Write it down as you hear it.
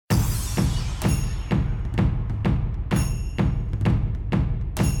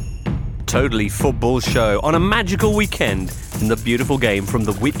Totally Football Show on a magical weekend in the beautiful game, from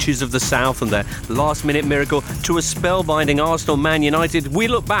the Witches of the South and their last-minute miracle to a spellbinding Arsenal-Man United. We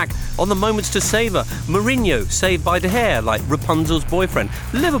look back on the moments to savour. Mourinho saved by De Gea, like Rapunzel's boyfriend.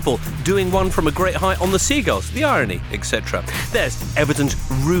 Liverpool doing one from a great height on the Seagulls, the irony, etc. There's Everton's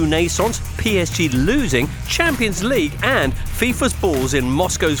Renaissance, PSG losing, Champions League, and FIFA's balls in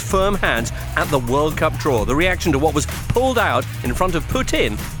Moscow's firm hands at the World Cup draw. The reaction to what was pulled out in front of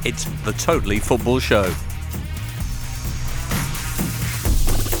Putin. It's the Totally Football Show.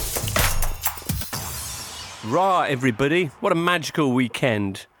 Rah, everybody. What a magical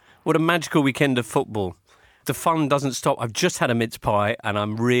weekend. What a magical weekend of football. The fun doesn't stop. I've just had a mince pie and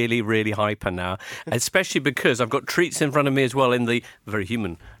I'm really, really hyper now, especially because I've got treats in front of me as well in the very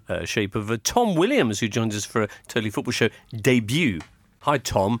human shape of Tom Williams, who joins us for a Totally Football Show debut. Hi,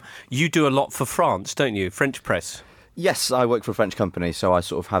 Tom. You do a lot for France, don't you? French press. Yes, I work for a French company, so I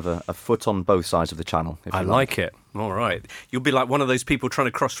sort of have a foot on both sides of the channel. I like it. All right. You'll be like one of those people trying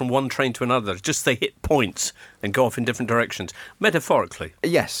to cross from one train to another. Just they hit points and go off in different directions, metaphorically.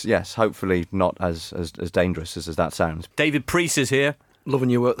 Yes. Hopefully not as dangerous as that sounds. David Priest is here.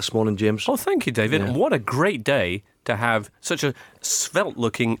 Loving your work this morning, James. Oh, thank you, David. Yeah. And what a great day to have such a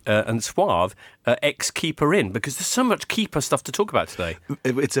svelte-looking and suave ex-keeper in, because there's so much keeper stuff to talk about today.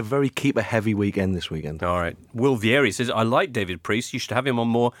 It's a very keeper-heavy weekend this weekend. All right. Will Vieri says, I like David Priest. You should have him on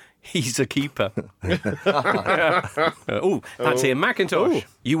more. He's a keeper. Oh, that's Ian McIntosh. Ooh.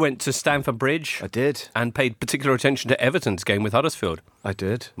 You went to Stamford Bridge. I did. And paid particular attention to Everton's game with Huddersfield. I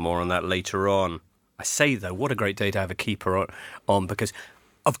did. More on that later on. I say, though, what a great day to have a keeper on because,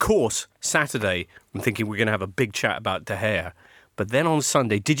 of course, Saturday, I'm thinking we're going to have a big chat about De Gea. But then on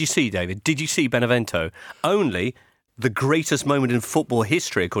Sunday, did you see, David, did you see Benevento? Only the greatest moment in football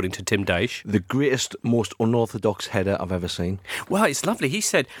history, according to Tim Daish. The greatest, most unorthodox header I've ever seen. Well, it's lovely. He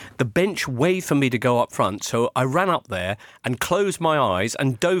said, the bench waved for me to go up front, so I ran up there and closed my eyes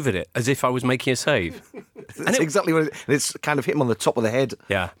and dove at it as if I was making a save. That's exactly what it's kind of hit him on the top of the head.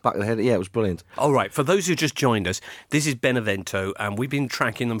 Yeah. Back of the head. Yeah, it was brilliant. All right, for those who just joined us, this is Benevento, and we've been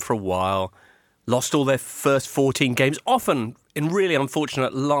tracking them for a while. Lost all their first 14 games, often in really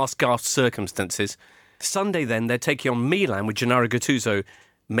unfortunate last-gasp circumstances. Sunday, then, they're taking on Milan with Gennaro Gattuso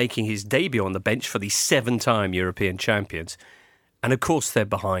making his debut on the bench for the 7-time European champions. And, of course, they're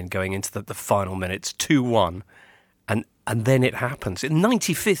behind going into the final minutes, 2-1. And then it happens. In the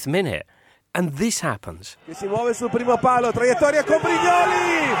 95th minute. And this happens. Che si muove sul primo palo, traiettoria con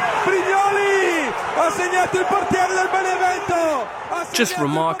Brignoli! Brignoli! Ha segnato il portiere del Benevento! Just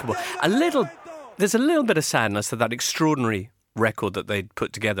remarkable. There's a little bit of sadness at that extraordinary record that they'd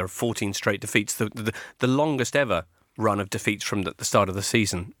put together of 14 straight defeats, the longest ever run of defeats from the start of the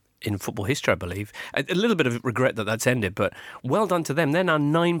season in football history, I believe. A little bit of regret that that's ended, but well done to them. They're now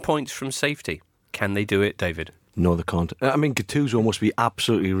 9 points from safety. Can they do it, David? No, they can't. I mean, Gattuso must be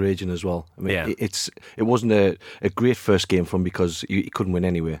absolutely raging as well. I mean, yeah. It wasn't a great first game for him because he couldn't win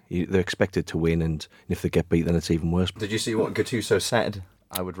anyway. They're expected to win, and if they get beat, then it's even worse. Did you see what Gattuso said?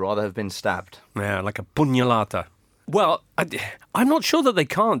 I would rather have been stabbed. Yeah, like a pugnalata. Well, I'm not sure that they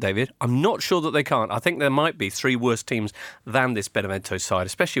can't, David. I'm not sure that they can't. I think there might be 3 worse teams than this Benevento side,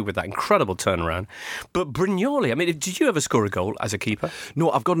 especially with that incredible turnaround. But Brignoli, I mean, did you ever score a goal as a keeper?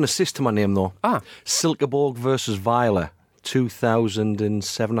 No, I've got an assist to my name, though. Silkeborg versus Weiler,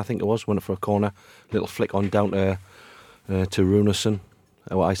 2007, I think it was. Went it for a corner. Little flick on down to Runarsson.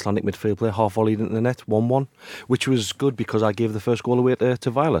 Our Icelandic midfield player, half volleyed into the net, 1-1, which was good because I gave the first goal away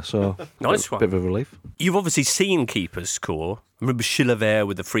to Weiler, so nice one. Bit of a relief. You've obviously seen keepers score. I remember Chilavert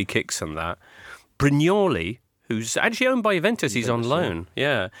with the free kicks and that. Brignoli, who's actually owned by Juventus, he's on loan.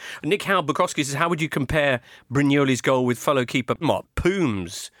 Yeah. Nick Howell-Bukowski says, how would you compare Brignoli's goal with fellow keeper Mark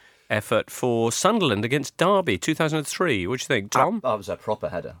Poom's effort for Sunderland against Derby, 2003? What do you think, Tom? That was a proper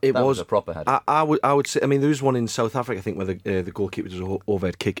header. It was a proper header. I would say. I mean, there is one in South Africa, I think, where the goalkeeper does an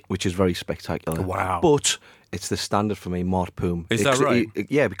overhead kick, which is very spectacular. Wow! But it's the standard for me, Mart Poom. Is that right?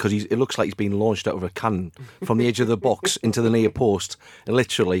 Yeah, because it looks like he's been launched out of a cannon from the edge of the box into the near post, and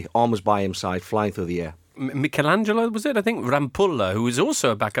literally arms by his side, flying through the air. Michelangelo, was it? I think Rampulla, who was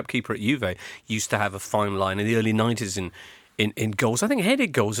also a backup keeper at Juve, used to have a fine line in the early 90s in goals. I think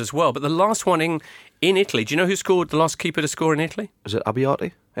headed goals as well. But the last one in Italy, do you know who scored the last keeper to score in Italy? Was it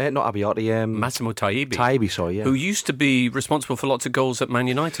Abbiati? Not Abbiati. Massimo Taibbi. Taibbi, sorry, yeah. Who used to be responsible for lots of goals at Man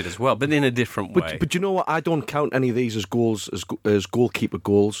United as well, but in a different way. But you know what? I don't count any of these as goals, as goalkeeper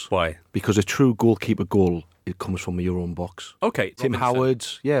goals. Why? Because a true goalkeeper goal, it comes from your own box. Okay. Tim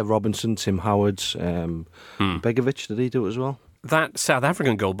Howard's, Robinson, Tim Howard's, Begovic, did he do it as well? That South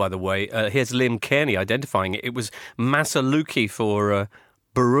African goal, by the way, here's Liam Kearney identifying it. It was Masaluki for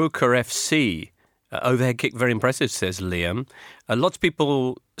Baruka FC. Overhead kick, very impressive, says Liam. Lots of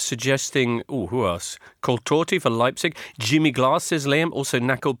people suggesting, who else? Coltorti for Leipzig. Jimmy Glass, says Liam. Also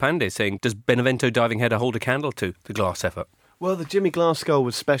Nakul Pandey saying, does Benevento diving header hold a candle to the Glass effort? Well, the Jimmy Glass goal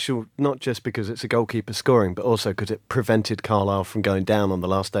was special, not just because it's a goalkeeper scoring, but also because it prevented Carlisle from going down on the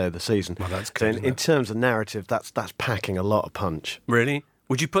last day of the season. Well, that's good. So in terms of narrative, that's packing a lot of punch. Really?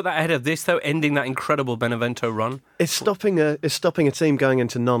 Would you put that ahead of this, though, ending that incredible Benevento run? It's stopping a team going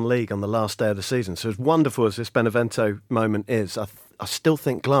into non-league on the last day of the season. So as wonderful as this Benevento moment is, I still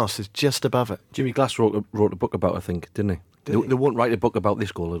think Glass is just above it. Jimmy Glass wrote a book about it, I think, didn't he? They won't write a book about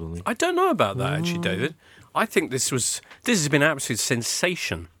this goal, I don't think. I don't know about that, actually, David. I think this has been an absolute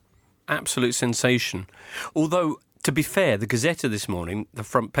sensation. Absolute sensation. Although, to be fair, the Gazzetta this morning, the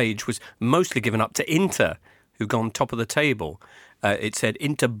front page, was mostly given up to Inter, who've gone top of the table. It said,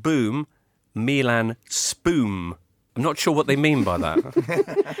 Inter boom, Milan spoom. I'm not sure what they mean by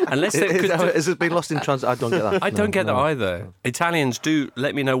that. Unless Has it been lost in transit? I don't get that. I don't get that either. Italians do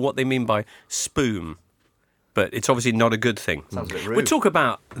let me know what they mean by spoom. But it's obviously not a good thing. Sounds a bit rude. We'll talk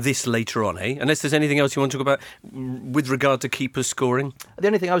about this later on, eh? Unless there's anything else you want to talk about with regard to keepers scoring. The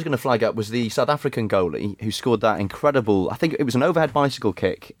only thing I was going to flag up was the South African goalie who scored that incredible, I think it was an overhead bicycle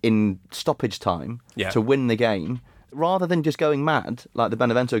kick in stoppage time to win the game. Rather than just going mad, like the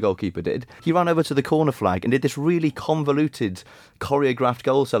Benevento goalkeeper did, he ran over to the corner flag and did this really convoluted, choreographed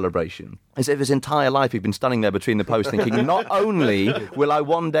goal celebration. As if his entire life he'd been standing there between the posts thinking, not only will I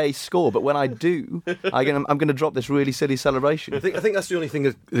one day score, but when I do, I'm going to drop this really silly celebration. I think that's the only thing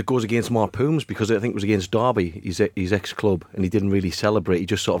that goes against Mark Pooms, because I think it was against Derby, his ex-club, and he didn't really celebrate. He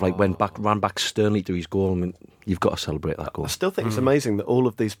just sort of ran back sternly to his goal. I mean, you've got to celebrate that goal. I still think it's amazing that all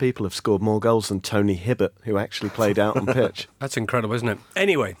of these people have scored more goals than Tony Hibbert, who actually played out on pitch. That's incredible, isn't it?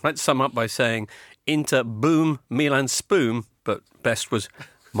 Anyway, let's sum up by saying Inter boom, Milan spoom, but best was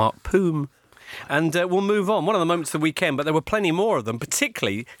Mark Poom. And we'll move on. One of the moments of the weekend, but there were plenty more of them,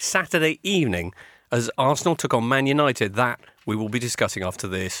 particularly Saturday evening as Arsenal took on Man United. That we will be discussing after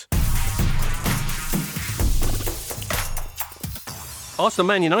this. Arsenal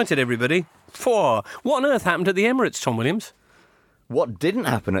Man United, everybody. What on earth happened at the Emirates, Tom Williams? What didn't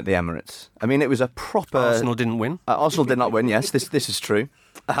happen at the Emirates? I mean, it was a proper... Arsenal didn't win. Arsenal did not win, yes, this is true.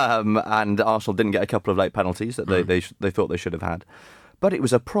 And Arsenal didn't get a couple of late penalties that they thought they should have had. But it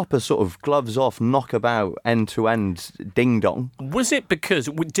was a proper sort of gloves-off, knockabout, end-to-end ding-dong. Was it because...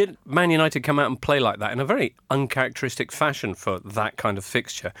 Did Man United come out and play like that in a very uncharacteristic fashion for that kind of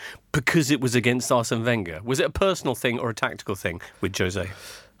fixture because it was against Arsene Wenger? Was it a personal thing or a tactical thing with Jose?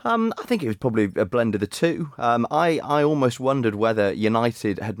 I think it was probably a blend of the two. I almost wondered whether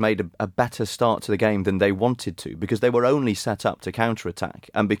United had made a better start to the game than they wanted to, because they were only set up to counter-attack.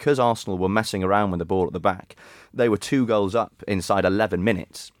 And because Arsenal were messing around with the ball at the back, they were 2 goals up inside 11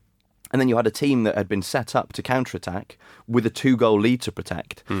 minutes. And then you had a team that had been set up to counter-attack with a 2-goal lead to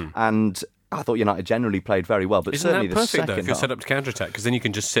protect. And I thought United generally played very well, but certainly the second half... Isn't that perfect, though, if you're set up to counter-attack? Because then you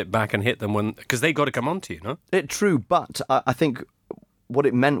can just sit back and hit them because they've got to come on to you, no? True, but I think... What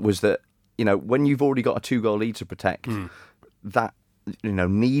it meant was that, when you've already got a 2-goal lead to protect, that,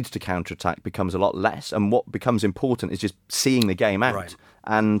 need to counter-attack becomes a lot less. And what becomes important is just seeing the game out. Right.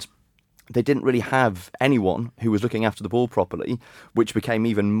 And they didn't really have anyone who was looking after the ball properly, which became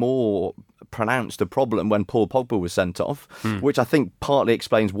even more pronounced a problem when Paul Pogba was sent off, which I think partly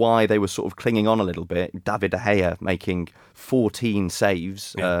explains why they were sort of clinging on a little bit. David De Gea making 14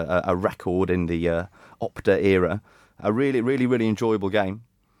 saves, a record in the Opta era. A really, really, really enjoyable game.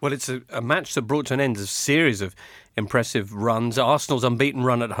 Well, it's a match that brought to an end a series of impressive runs. Arsenal's unbeaten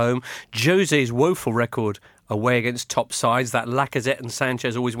run at home. Jose's woeful record away against top sides. That Lacazette and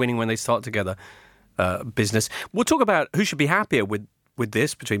Sanchez always winning when they start together business. We'll talk about who should be happier with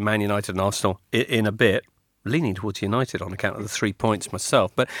this between Man United and Arsenal in a bit. Leaning towards United on account of the 3 points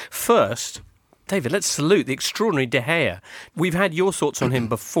myself. But first, David, let's salute the extraordinary De Gea. We've had your thoughts on him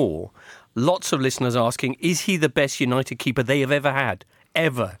before. Lots of listeners asking, is he the best United keeper they have ever had?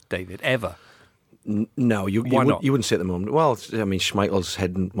 Ever, David, ever? No, you wouldn't say at the moment. Well, I mean, Schmeichel's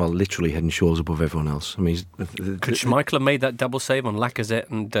literally head and shoulders above everyone else. I mean, could Schmeichel have made that double save on Lacazette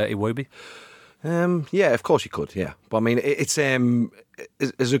and Iwobi? Yeah, of course he could, yeah. But I mean, it's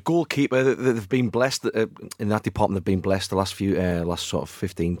as a goalkeeper, they've been blessed, in that department they've been blessed the last sort of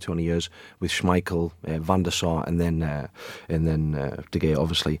 15, 20 years with Schmeichel, Van der Sar, and then De Gea,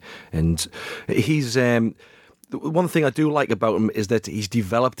 obviously. And he's... one thing I do like about him is that he's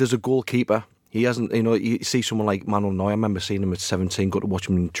developed as a goalkeeper. He hasn't, you see someone like Manuel Neuer. I remember seeing him at 17, got to watch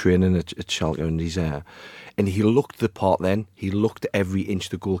him in training at Schalke, and he looked the part then. He looked every inch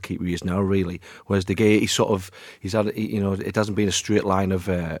the goalkeeper he is now, really. Whereas De Gea, he's had, it hasn't been a straight line of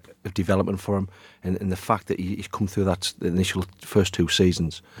development for him. And the fact that he's come through that initial first 2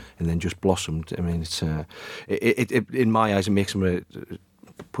 seasons and then just blossomed, I mean, it's in my eyes, it makes him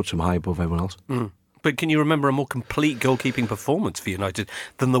puts him high above everyone else. Mm. But can you remember a more complete goalkeeping performance for United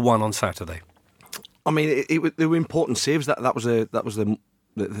than the one on Saturday? I mean, there were important saves. That was the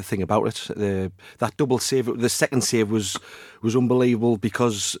thing about it. That double save, the second save was unbelievable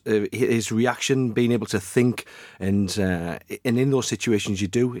because his reaction, being able to think, and in those situations you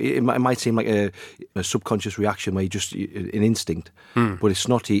do. It might seem like a subconscious reaction where you just an instinct, but it's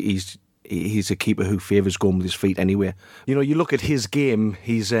not. He's a keeper who favours going with his feet anywhere. You look at his game.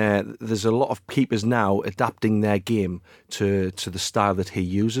 There's a lot of keepers now adapting their game to the style that he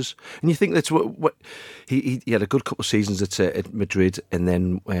uses, and you think that's what he had a good couple of seasons at Madrid, and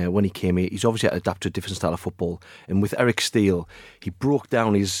then when he came here, he's obviously had to adapt to a different style of football. And with Eric Steele, he broke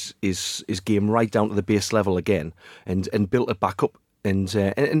down his game right down to the base level again, and built it back up. And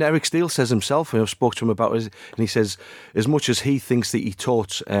Eric Steele says himself, I spoke to him about it, and he says as much as he thinks that he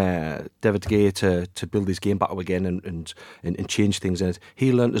taught David De Gea to build his game back up again and change things in it,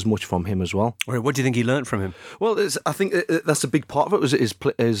 he learnt as much from him as well. What do you think he learnt from him? Well, I think that's a big part of it,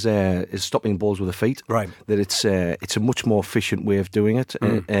 is stopping balls with the feet. Right. That it's a much more efficient way of doing it,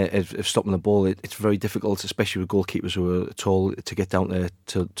 of stopping the ball. It's very difficult, especially with goalkeepers who are tall, to get down there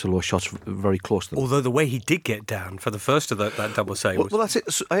to low shots very close to them. Although the way he did get down for the first of that double save. Well, that's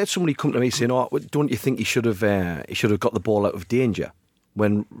it. I had somebody come to me saying, don't you think he should have got the ball out of danger?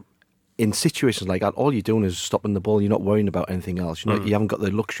 When in situations like that, all you're doing is stopping the ball. You're not worrying about anything else. You haven't got the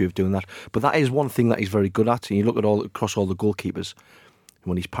luxury of doing that. But that is one thing that he's very good at. And you look at across all the goalkeepers,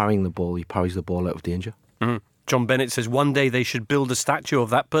 when he's parrying the ball, he parries the ball out of danger. Mm. John Bennett says one day they should build a statue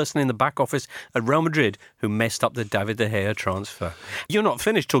of that person in the back office at Real Madrid who messed up the David De Gea transfer. You're not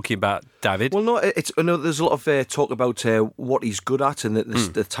finished talking about David. Well, no, there's a lot of talk about what he's good at and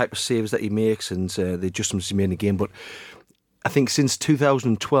the type of saves that he makes and the adjustments he made in the game. But I think since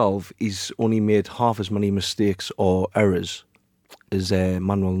 2012, he's only made half as many mistakes or errors as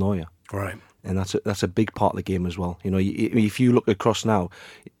Manuel Neuer. Right. And that's a big part of the game as well. If you look across now,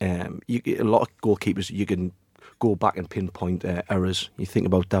 a lot of goalkeepers, you can go back and pinpoint errors. You think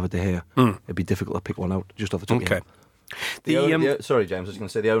about David De Gea, it'd be difficult to pick one out just off the top of your head. Sorry, James, I was going to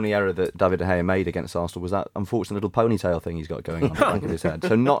say the only error that David De Gea made against Arsenal was that unfortunate little ponytail thing he's got going on at the back of his head.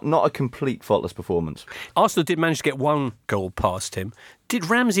 So not a complete faultless performance. Arsenal did manage to get one goal past him. Did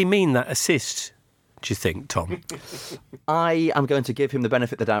Ramsey mean that assist, do you think, Tom? I am going to give him the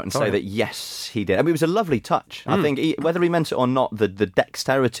benefit of the doubt and say that yes, he did. I mean, it was a lovely touch. I think whether he meant it or not, the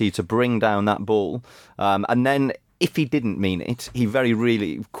dexterity to bring down that ball, and then if he didn't mean it, he very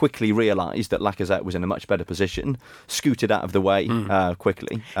really quickly realised that Lacazette was in a much better position, scooted out of the way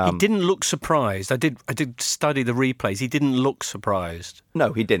quickly. He didn't look surprised. I did study the replays. He didn't look surprised.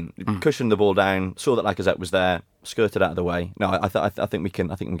 No, he didn't. Cushioned the ball down, saw that Lacazette was there, skirted out of the way. No, I think we can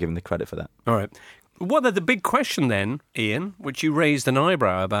give him the credit for that. All right. Well, the big question then, Ian, which you raised an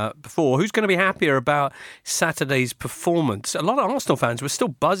eyebrow about before, who's going to be happier about Saturday's performance? A lot of Arsenal fans were still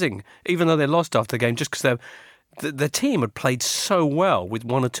buzzing, even though they lost after the game, just because the team had played so well, with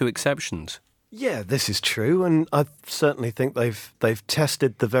one or two exceptions. Yeah, this is true, and I certainly think they've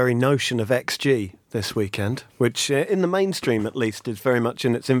tested the very notion of XG this weekend, which in the mainstream at least is very much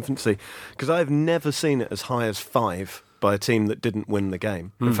in its infancy, because I've never seen it as high as 5 by a team that didn't win the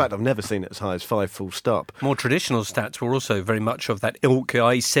game. In fact, I've never seen it as high as 5 full stop. More traditional stats were also very much of that ilk,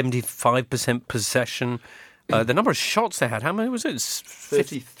 i.e. 75% possession. The number of shots they had, how many was it?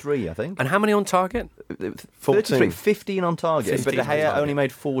 33, I think. And how many on target? 15 on target. 15 but De Gea only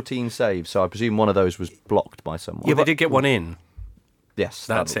made 14 saves, so I presume one of those was blocked by someone. Yeah, they did get one in. Yes,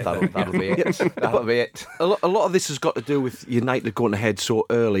 that'll be it. That'll be it. A lot of this has got to do with United going ahead so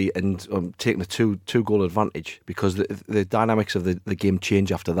early and taking a two-goal advantage, because the dynamics of the game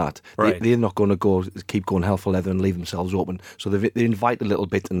change after that. Right. They're not going to keep going hell for leather and leave themselves open. So they invite a little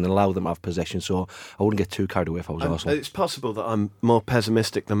bit and allow them to have possession. So I wouldn't get too carried away if I was Arsenal. It's possible that I'm more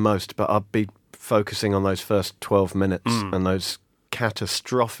pessimistic than most, but I'd be focusing on those first 12 minutes and those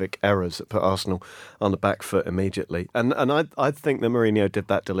catastrophic errors that put Arsenal on the back foot immediately. And I think that Mourinho did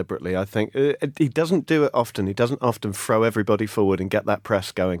that deliberately. I think he doesn't do it often. He doesn't often throw everybody forward and get that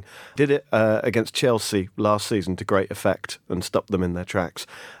press going. Did it against Chelsea last season to great effect and stopped them in their tracks.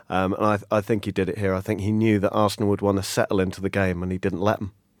 And I think he did it here. I think he knew that Arsenal would want to settle into the game and he didn't let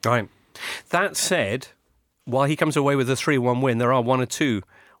them. Right. That said, while he comes away with a 3-1 win, there are one or two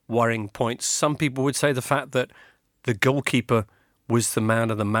worrying points. Some people would say the fact that the goalkeeper was the man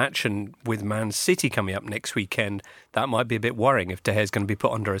of the match, and with Man City coming up next weekend, that might be a bit worrying if De Gea's going to be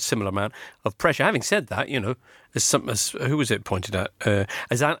put under a similar amount of pressure. Having said that, as who was it pointed out?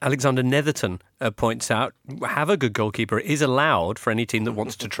 As Alexander Netherton points out, have a good goalkeeper is allowed for any team that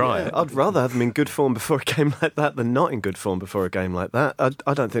wants to try it. I'd rather have them in good form before a game like that than not in good form before a game like that.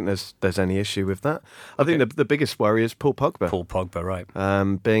 I don't think there's any issue with that. I think the biggest worry is Paul Pogba. Paul Pogba,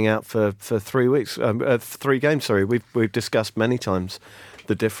 right. Being out for 3 weeks, 3 games, sorry. We've discussed many times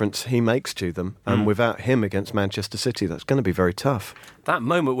the difference he makes to them. And without him against Manchester City, that's going to be very tough. That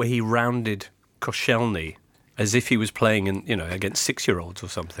moment where he rounded Koscielny as if he was playing against 6-year-olds or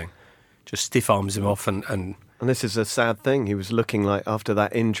something. Just stiff arms him off and this is a sad thing. He was looking like after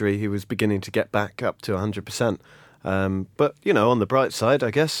that injury he was beginning to get back up to 100%. But on the bright side,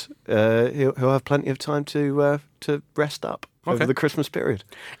 I guess he'll have plenty of time to rest up over the Christmas period.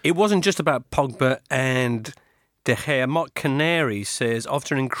 It wasn't just about Pogba and De Gea. Mark Canary says,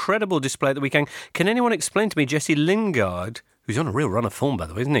 after an incredible display at the weekend, can anyone explain to me Jesse Lingard, who's on a real run of form, by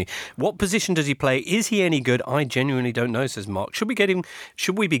the way, isn't he? What position does he play? Is he any good? I genuinely don't know, says Mark. Should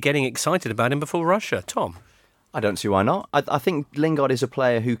we be getting excited about him before Russia? Tom? I don't see why not. I think Lingard is a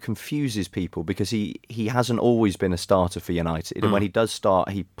player who confuses people because he hasn't always been a starter for United. And when he does start,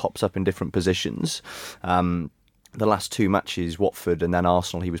 he pops up in different positions. The last 2 matches, Watford and then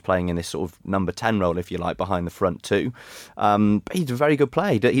Arsenal, he was playing in this sort of number 10 role, if you like, behind the front too. But he's a very good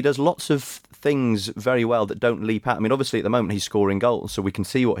player. He does lots of things very well that don't leap out. I mean, obviously at the moment he's scoring goals, so we can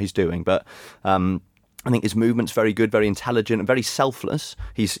see what he's doing. But I think his movement's very good, very intelligent, and very selfless.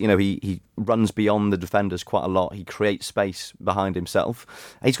 He runs beyond the defenders quite a lot. He creates space behind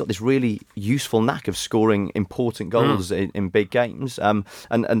himself. He's got this really useful knack of scoring important goals in big games.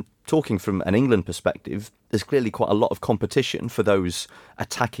 And talking from an England perspective, there's clearly quite a lot of competition for those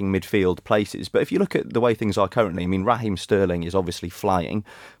attacking midfield places. But if you look at the way things are currently, I mean, Raheem Sterling is obviously flying.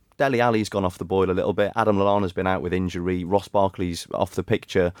 Dele Alli's gone off the boil a little bit. Adam Lallana's been out with injury. Ross Barkley's off the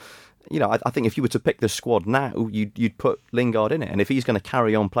picture. I think if you were to pick the squad now, you'd put Lingard in it. And if he's going to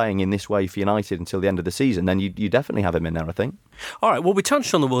carry on playing in this way for United until the end of the season, then you definitely have him in there, I think. All right, well, we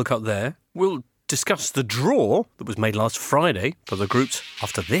touched on the World Cup there. We'll discuss the draw that was made last Friday for the groups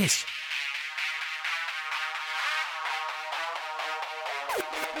after this.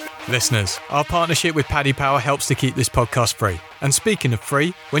 Listeners, our partnership with Paddy Power helps to keep this podcast free. And speaking of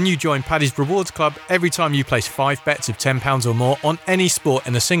free, when you join Paddy's Rewards Club, every time you place 5 bets of £10 or more on any sport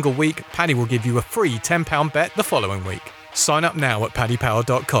in a single week, Paddy will give you a free £10 bet the following week. Sign up now at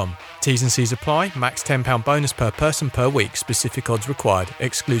paddypower.com. T's and C's apply. Max £10 bonus per person per week. Specific odds required.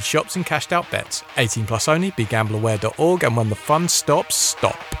 Excludes shops and cashed out bets. 18 plus only. BeGambleAware.org. And when the fun stops,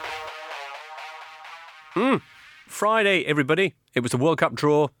 stop. Friday, everybody. It was the World Cup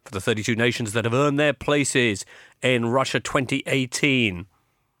draw for the 32 nations that have earned their places in Russia 2018.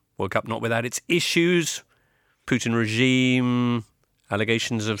 World Cup not without its issues. Putin regime,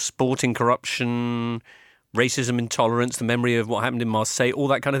 allegations of sporting corruption, racism, intolerance, the memory of what happened in Marseille, all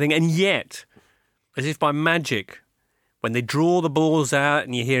that kind of thing. And yet, as if by magic, when they draw the balls out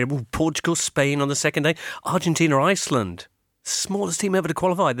and you hear Portugal, Spain on the second day, Argentina, Iceland, smallest team ever to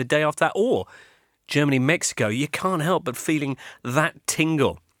qualify the day after that, or Germany, Mexico, you can't help but feeling that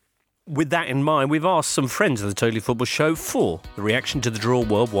tingle. With that in mind, we've asked some friends of the Totally Football Show for the reaction to the draw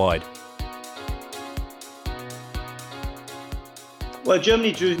worldwide. Well,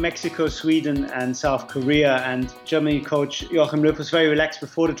 Germany drew Mexico, Sweden and South Korea, and Germany coach Joachim Löw was very relaxed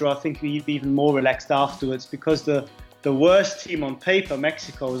before the draw. I think he'd be even more relaxed afterwards because the worst team on paper,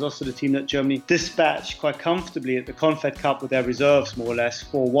 Mexico, was also the team that Germany dispatched quite comfortably at the Confed Cup with their reserves, more or less,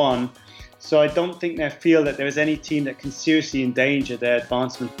 4-1. So I don't think they feel that there is any team that can seriously endanger their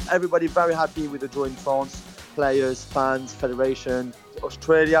advancement. Everybody very happy with the draw in France. Players, fans, federation,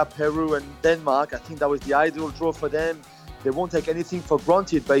 Australia, Peru and Denmark. I think that was the ideal draw for them. They won't take anything for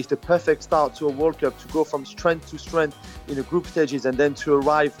granted, but it's the perfect start to a World Cup to go from strength to strength in the group stages and then to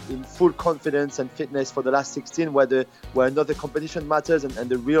arrive in full confidence and fitness for the last 16 where another competition matters and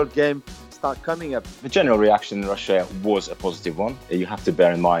the real game start coming up. The general reaction in Russia was a positive one. You have to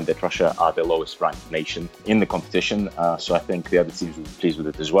bear in mind that Russia are the lowest ranked nation in the competition, so I think the other teams will be pleased with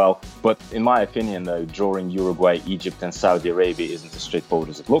it as well. But in my opinion, though, drawing Uruguay, Egypt and Saudi Arabia isn't as straightforward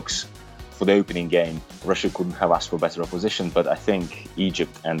as it looks. For the opening game, Russia couldn't have asked for better opposition, but I think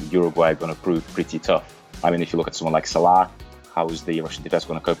Egypt and Uruguay are going to prove pretty tough. I mean, if you look at someone like Salah, how is the Russian defense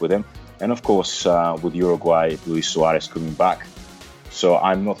going to cope with him? And of course, with Uruguay, Luis Suarez coming back. So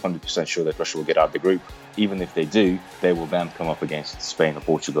I'm not 100% sure that Russia will get out of the group. Even if they do, they will then come up against Spain or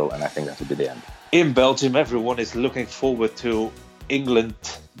Portugal, and I think that will be the end. In Belgium, everyone is looking forward to England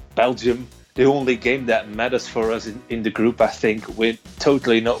Belgium. The only game that matters for us in the group, I think. We're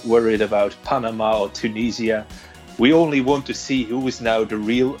totally not worried about Panama or Tunisia. We only want to see who is now the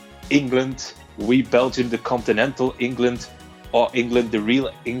real England. We Belgium, the continental England, or England, the real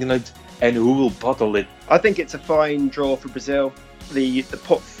England, and who will bottle it. I think it's a fine draw for Brazil. The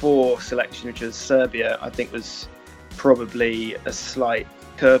pot 4 selection, which was Serbia, I think was probably a slight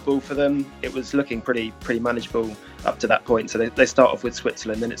curveball for them. It was looking pretty manageable up to that point. So they start off with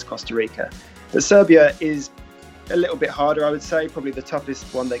Switzerland, then it's Costa Rica. But Serbia is a little bit harder, I would say, probably the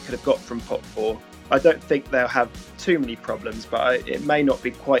toughest one they could have got from pot 4. I don't think they'll have too many problems, but it may not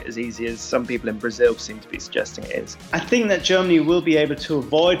be quite as easy as some people in Brazil seem to be suggesting it is. I think that Germany will be able to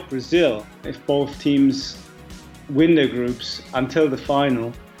avoid Brazil if both teams win their groups until the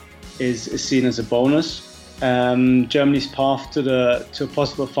final is seen as a bonus. Germany's path to a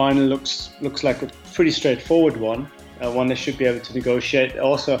possible final looks like a pretty straightforward one they should be able to negotiate.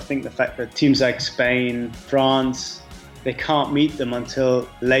 Also, I think the fact that teams like Spain, France, they can't meet them until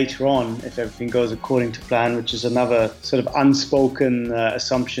later on if everything goes according to plan, which is another sort of unspoken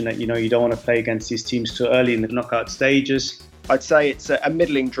assumption that, you know, you don't want to play against these teams too early in the knockout stages. I'd say it's a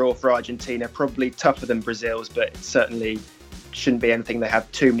middling draw for Argentina, probably tougher than Brazil's, but it certainly shouldn't be anything they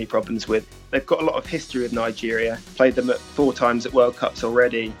have too many problems with. They've got a lot of history with Nigeria, played them 4 times at World Cups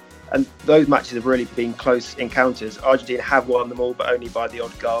already, and those matches have really been close encounters. Argentina have won them all, but only by the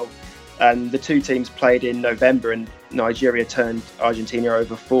odd goal. And the two teams played in November, and Nigeria turned Argentina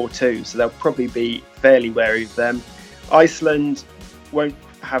over 4-2, so they'll probably be fairly wary of them. Iceland won't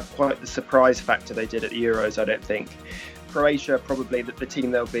have quite the surprise factor they did at the Euros, I don't think. Croatia, probably the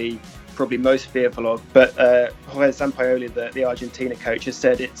team they'll be probably most fearful of, but Jorge Sampaoli, the Argentina coach, has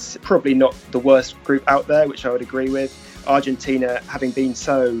said it's probably not the worst group out there, which I would agree with. Argentina, having been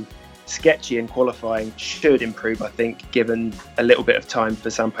so sketchy in qualifying, should improve, I think, given a little bit of time for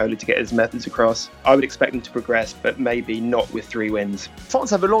Sampaoli to get his methods across. I would expect them to progress, but maybe not with 3 wins. France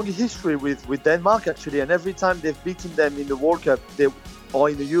have a long history with Denmark, actually, and every time they've beaten them in the World Cup or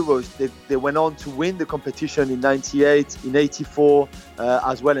in the Euros, they went on to win the competition in 98, in 84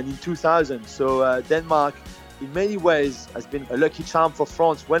 as well, and in 2000. So Denmark, in many ways, has been a lucky charm for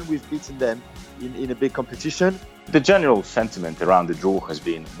France when we've beaten them in a big competition. The general sentiment around the draw has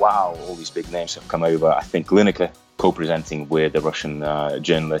been, wow, all these big names have come over. I think Lineker, co-presenting with the Russian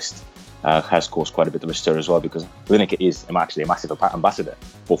journalist, has caused quite a bit of a stir as well, because Lineker is actually a massive ambassador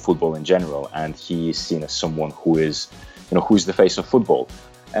for football in general, and he is seen as someone who is the face of football.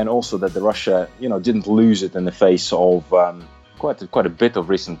 And also that the Russia, didn't lose it in the face of quite a bit of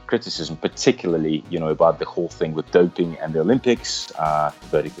recent criticism, particularly, about the whole thing with doping and the Olympics. The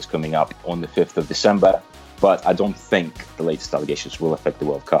verdict is coming up on the 5th of December. But I don't think the latest allegations will affect the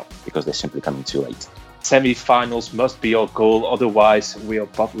World Cup, because they're simply coming too late. Semi-finals must be our goal, otherwise we are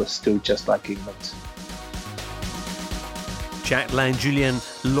bottlers too, just like England. Jack Lang, Julien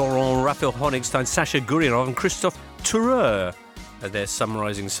Laurent, Raphael Honigstein, Sasha Gurianov and Christophe Toureur. They're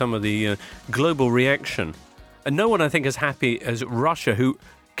summarising some of the global reaction. And no one, I think, as happy as Russia, who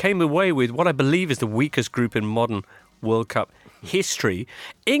came away with what I believe is the weakest group in modern World Cup history.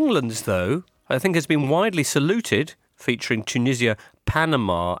 England's, though, I think has been widely saluted, featuring Tunisia,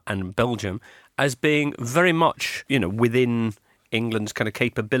 Panama and Belgium, as being very much, within England's kind of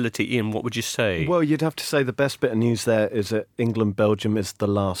capability. Ian, what would you say? Well, you'd have to say the best bit of news there is that England-Belgium is the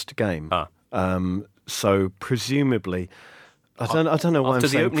last game. So presumably, I don't know why I'm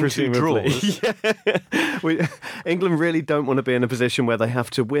saying presumably. England really don't want to be in a position where they have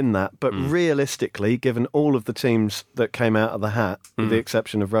to win that. But realistically, given all of the teams that came out of the hat, with the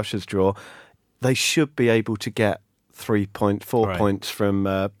exception of Russia's draw, they should be able to get 4 points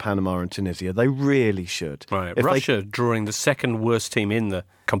from Panama and Tunisia. They really should. Right. Russia drawing the second worst team in the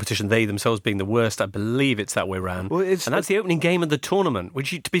competition, they themselves being the worst. I believe it's that way round. Well, and that's the opening game of the tournament, which,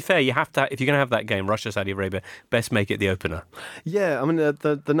 to be fair, you have to, if you're going to have that game, Russia, Saudi Arabia, best make it the opener. Yeah, I mean,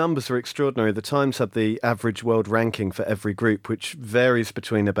 the numbers are extraordinary. The Times have the average world ranking for every group, which varies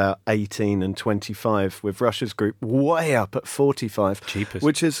between about 18 and 25, with Russia's group way up at 45, cheapest,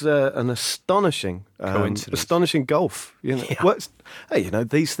 which is an astonishing golf. Hey,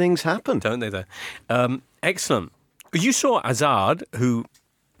 these things happen, don't they? Though, excellent. You saw Hazard, who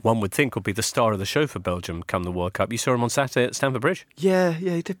one would think would be the star of the show for Belgium come the World Cup. You saw him on Saturday at Stamford Bridge. Yeah,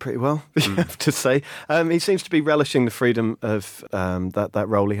 he did pretty well, you have to say. He seems to be relishing the freedom of that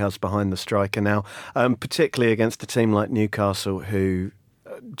role he has behind the striker now, particularly against a team like Newcastle, who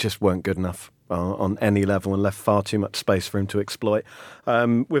just weren't good enough on any level and left far too much space for him to exploit.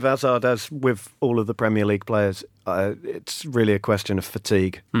 With Hazard, as with all of the Premier League players, it's really a question of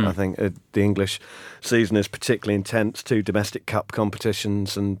fatigue. I think the English season is particularly intense, 2 domestic cup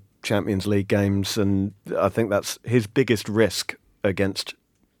competitions, and Champions League games, and I think that's his biggest risk against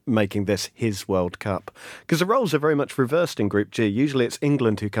making this his World Cup. Because the roles are very much reversed in Group G. Usually it's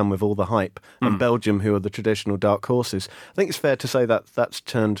England who come with all the hype and Belgium who are the traditional dark horses. I think it's fair to say that that's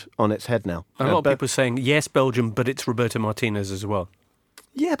turned on its head now. A lot of people are saying, yes, Belgium, but it's Roberto Martinez as well.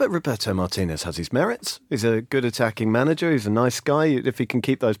 Yeah, but Roberto Martinez has his merits. He's a good attacking manager. He's a nice guy. If he can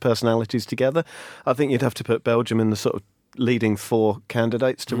keep those personalities together, I think you'd have to put Belgium in the sort of leading 4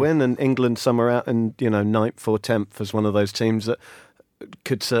 candidates to win, and England somewhere out in 9th or 10th as one of those teams that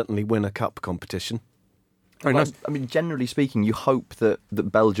could certainly win a cup competition. Very nice. I mean, generally speaking, you hope that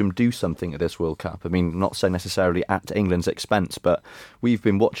Belgium do something at this World Cup. I mean, not so necessarily at England's expense, but we've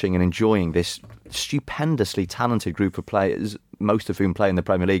been watching and enjoying this stupendously talented group of players, most of whom play in the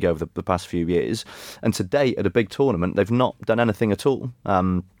Premier League over the past few years. And to date, at a big tournament, they've not done anything at all.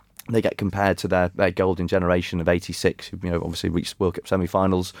 They get compared to their golden generation of '86, who obviously reached World Cup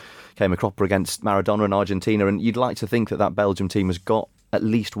semi-finals, came a cropper against Maradona and Argentina, and you'd like to think that Belgium team has got at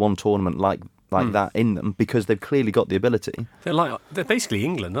least one tournament like that in them, because they've clearly got the ability. They're basically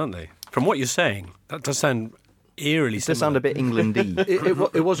England, aren't they? From what you're saying, that does sound eerily similar. It does sound a bit England-y.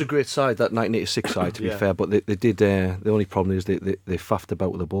 it was a great side, that 1986 side, to be fair, but they did. The only problem is they faffed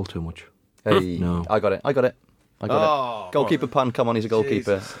about with the ball too much. Hey, no. I got it. Goalkeeper pun, come on, he's a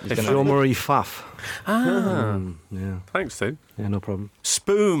goalkeeper. Jean-Marie Pfaff. Yeah. Thanks, Sue. Yeah, no problem.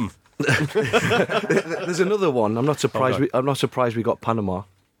 Spoon. There's another one. I'm not surprised. I'm not surprised we got Panama.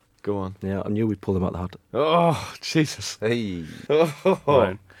 Go on. Yeah, I knew we'd pull them out the hat. Oh, Jesus. Hey.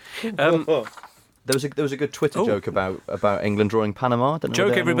 Right. There was a good Twitter joke about England drawing Panama. Don't know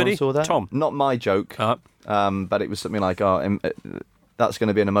joke, everybody. Saw that. Tom. Not my joke. But it was something like, that's going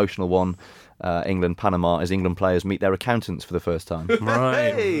to be an emotional one. England, Panama, as England players meet their accountants for the first time.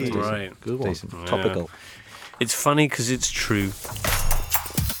 Right. Hey. Right. Good one. Decent. Yeah. Topical. It's funny because it's true.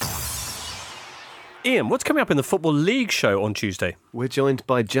 Ian, what's coming up in the Football League show on Tuesday? We're joined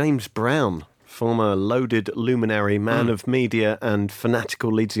by James Brown, former loaded luminary, man of media and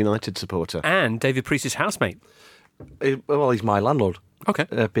fanatical Leeds United supporter. And David Priest's housemate. Well, he's my landlord. Okay.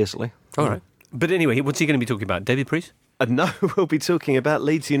 Basically. All right. But anyway, what's he going to be talking about? David Priest? No, we'll be talking about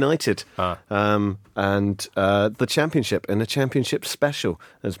Leeds United and the Championship in a Championship special,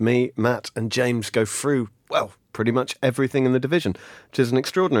 as me, Matt and James go through, well, pretty much everything in the division, which is an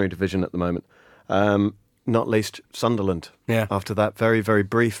extraordinary division at the moment. Not least Sunderland. Yeah. After that very, very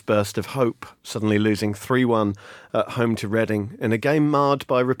brief burst of hope, suddenly losing 3-1 at home to Reading in a game marred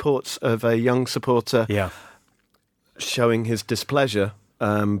by reports of a young supporter showing his displeasure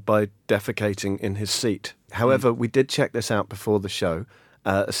by defecating in his seat. However, we did check this out before the show.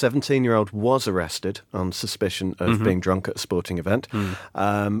 A 17-year-old was arrested on suspicion of being drunk at a sporting event.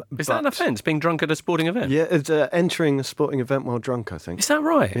 Is that an offence, being drunk at a sporting event? Yeah, it's entering a sporting event while drunk, I think. Is that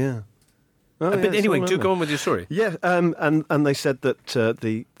right? Yeah. But anyway, do go on with your story. Yeah, and they said that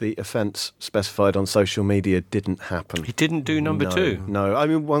the offence specified on social media didn't happen. He didn't do number 2? No, I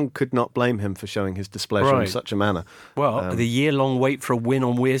mean, one could not blame him for showing his displeasure in such a manner. Well, the year-long wait for a win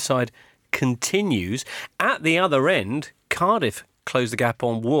on Wearside continues. At the other end, Cardiff closed the gap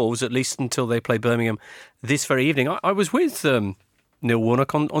on Wolves, at least until they play Birmingham this very evening. I was with Neil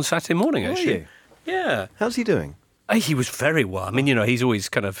Warnock on Saturday morning, actually. Were you? Yeah. How's he doing? He was very well. I mean, he's always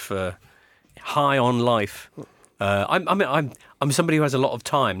kind of high on life. I'm somebody who has a lot of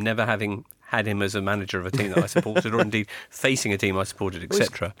time, never having had him as a manager of a team that I supported, or indeed facing a team I supported,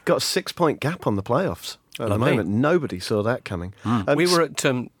 etc. Got a 6-point gap on the playoffs at the moment. Nobody saw that coming.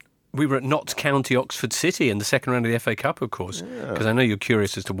 We were at Notts County, Oxford City in the second round of the FA Cup, of course, because I know you're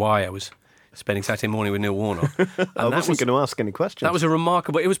curious as to why I was spending Saturday morning with Neil Warnock. I wasn't going to ask any questions.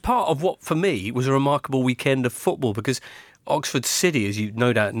 It was part of what, for me, was a remarkable weekend of football, because Oxford City, as you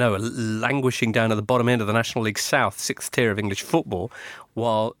no doubt know, are languishing down at the bottom end of the National League South, 6th tier of English football,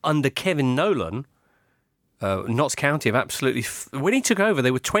 while under Kevin Nolan, Notts County have absolutely... when he took over,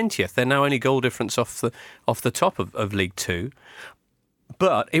 they were 20th. They're now only goal difference off the top of League Two.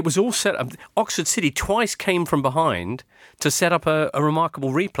 But it was all set up. Oxford City twice came from behind to set up a remarkable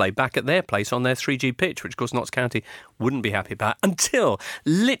replay back at their place on their 3G pitch, which, of course, Notts County wouldn't be happy about, until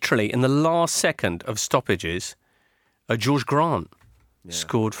literally in the last second of stoppages, George Grant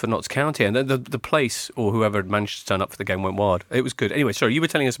scored for Notts County. And the place, or whoever had managed to turn up for the game, went wild. It was good. Anyway, sorry, you were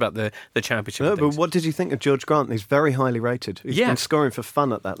telling us about the Championship. No, but what did you think of George Grant? He's very highly rated. He's been scoring for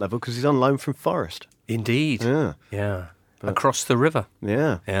fun at that level because he's on loan from Forest. Indeed. Yeah. across the river.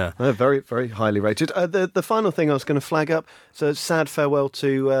 Yeah. Yeah. Very, very highly rated. The final thing I was going to flag up, so a sad farewell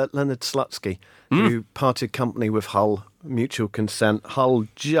to Leonard Slutsky, who parted company with Hull, mutual consent. Hull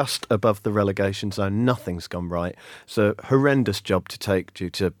just above the relegation zone. Nothing's gone right. It's a horrendous job to take due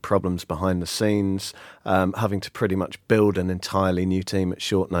to problems behind the scenes, having to pretty much build an entirely new team at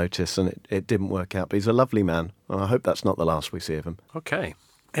short notice, and it didn't work out. But he's a lovely man. I hope that's not the last we see of him. Okay.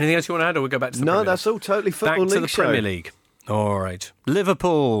 Anything else you want to add, or we'll go back to the Premier League? No, that's all totally Football League. Back to the show. Premier League. All right.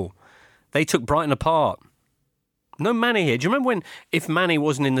 Liverpool. They took Brighton apart. No Manny here. Do you remember when, if Manny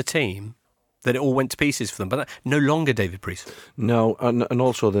wasn't in the team, that it all went to pieces for them? But no longer David Priest. No, and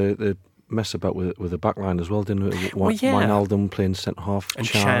also the mess about with the back line as well, didn't it? Wijnaldum playing centre half. And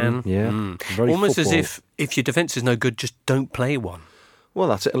Chan. Yeah. Very almost football. As if your defence is no good, just don't play one. Well,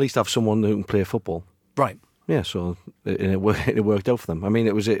 that's it. At least have someone who can play football. Right. Yeah, so it worked out for them. I mean,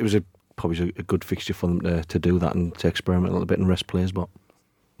 it was probably a good fixture for them to do that and to experiment a little bit and rest players. But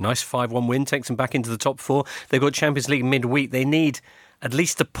nice 5-1 win takes them back into the top four. They've got Champions League midweek. They need at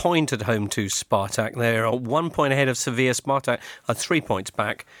least a point at home to Spartak. They're 1 point ahead of Sevilla. Spartak are 3 points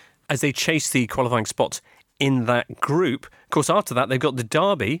back as they chase the qualifying spots in that group. Of course, after that, they've got the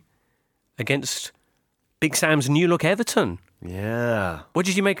derby against Big Sam's new look Everton. Yeah. What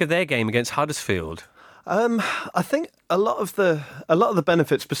did you make of their game against Huddersfield? I think a lot of the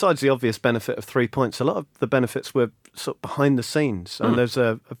benefits, besides the obvious benefit of 3 points, a lot of the benefits were sort of behind the scenes. And there's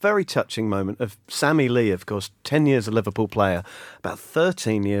a very touching moment of Sammy Lee, of course, 10 years a Liverpool player, about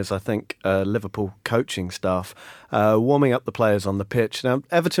 13 years, I think, Liverpool coaching staff, warming up the players on the pitch. Now,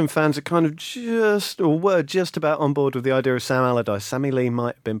 Everton fans are kind of were just about on board with the idea of Sam Allardyce. Sammy Lee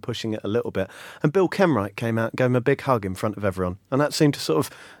might have been pushing it a little bit. And Bill Kenwright came out and gave him a big hug in front of everyone. And that seemed to sort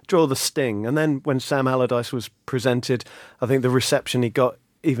of draw the sting. And then when Sam Allardyce was presented, I think the reception he got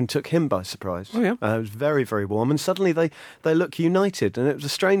even took him by surprise. Oh, yeah. It was very, very warm. And suddenly they look united. And it was a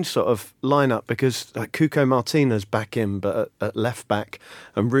strange sort of lineup because Cuco Martinez back in, but at left back.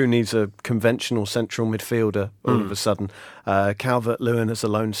 And Rooney's a conventional central midfielder all of a sudden. Calvert-Lewin as a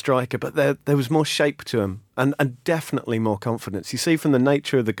lone striker. But there was more shape to him. And definitely more confidence. You see from the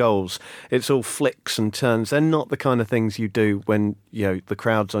nature of the goals, it's all flicks and turns. They're not the kind of things you do when the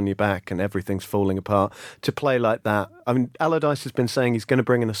crowd's on your back and everything's falling apart. To play like that, I mean, Allardyce has been saying he's going to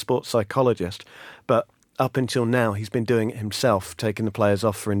bring in a sports psychologist, but up until now he's been doing it himself, taking the players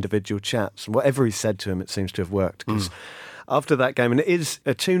off for individual chats. And whatever he said to him, it seems to have worked. Because after that game, and it is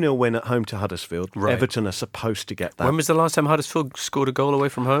a 2-0 win at home to Huddersfield, right. Everton are supposed to get that. When was the last time Huddersfield scored a goal away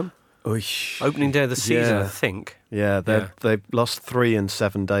from home? Opening day of the season, I think. Yeah, they've lost 3 in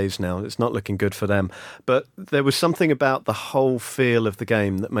 7 days now. It's not looking good for them. But there was something about the whole feel of the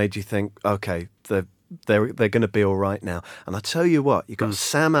game that made you think, okay, they're going to be all right now. And I tell you what, you've got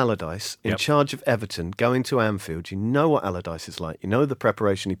Sam Allardyce in charge of Everton going to Anfield. You know what Allardyce is like. You know the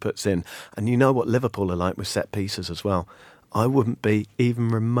preparation he puts in. And you know what Liverpool are like with set pieces as well. I wouldn't be even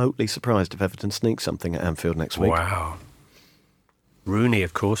remotely surprised if Everton sneaks something at Anfield next week. Wow. Rooney,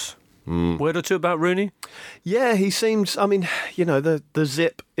 of course. Word or two about Rooney? Yeah, he seems, I mean, the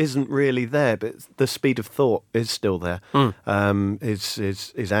zip isn't really there, but the speed of thought is still there.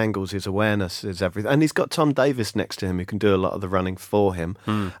 His angles, his awareness, his everything. And he's got Tom Davis next to him who can do a lot of the running for him.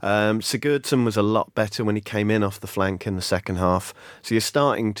 Sigurdsson was a lot better when he came in off the flank in the second half. So you're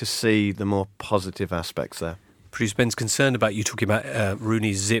starting to see the more positive aspects there. Producer Ben's concerned about you talking about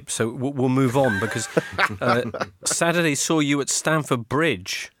Rooney's zip, so we'll move on because Saturday saw you at Stamford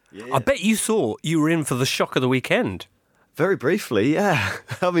Bridge. Yeah. I bet you thought you were in for the shock of the weekend. Very briefly, yeah.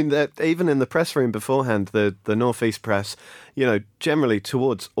 I mean, even in the press room beforehand, the North East press, generally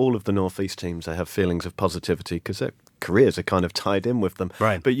towards all of the North East teams, they have feelings of positivity because their careers are kind of tied in with them.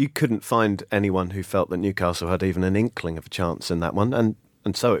 Right. But you couldn't find anyone who felt that Newcastle had even an inkling of a chance in that one,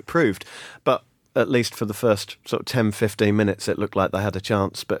 and so it proved. But at least for the first sort of 10, 15 minutes, it looked like they had a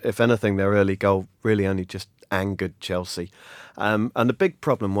chance. But if anything, their early goal really only just angered Chelsea. And the big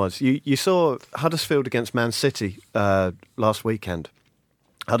problem was, you saw Huddersfield against Man City last weekend.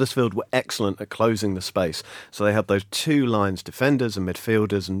 Huddersfield were excellent at closing the space. So they had those 2 lines, defenders and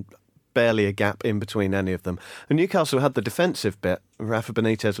midfielders, and barely a gap in between any of them. And Newcastle had the defensive bit. Rafa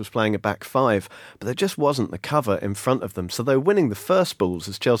Benitez was playing a back 5, but there just wasn't the cover in front of them. So they were winning the first balls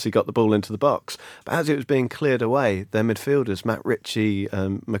as Chelsea got the ball into the box. But as it was being cleared away, their midfielders, Matt Ritchie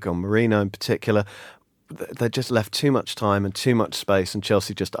and Miguel Marino in particular, they just left too much time and too much space, and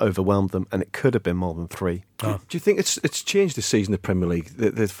Chelsea just overwhelmed them, and it could have been more than 3. Do you think it's changed this season, the Premier League?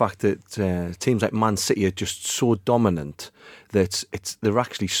 The fact that teams like Man City are just so dominant that they're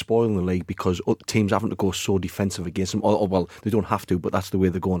actually spoiling the league because teams having to go so defensive against them. Or well, they don't have to, but that's the way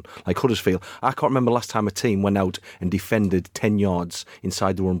they're going. Like Huddersfield, I can't remember last time a team went out and defended 10 yards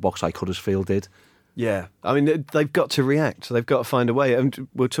inside their own box like Huddersfield did. Yeah, I mean, they've got to react. They've got to find a way. And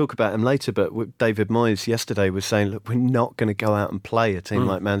we'll talk about him later, but David Moyes yesterday was saying, look, we're not going to go out and play a team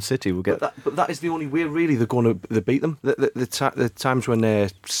like Man City. We'll get. But that is the only way, really, they're going to beat them. The times when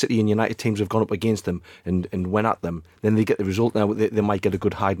City and United teams have gone up against them and went at them, then they get the result. Now they might get a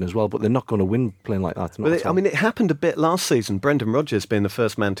good hiding as well, but they're not going to win playing like that. I mean, it happened a bit last season. Brendan Rodgers being the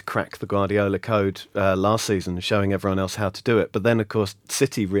first man to crack the Guardiola code last season, showing everyone else how to do it. But then, of course,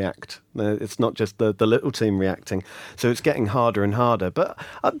 City react. It's not just the little team reacting, so it's getting harder and harder. But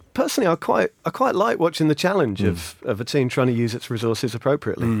personally, I quite like watching the challenge of a team trying to use its resources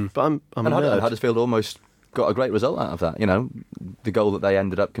appropriately. But I'm a nerd. Huddersfield almost got a great result out of that. You know, the goal that they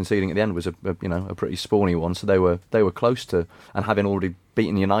ended up conceding at the end was a pretty spawny one. So they were close to, and having already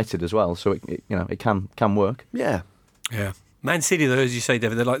beaten United as well. So it can work. Yeah. Man City, though, as you say,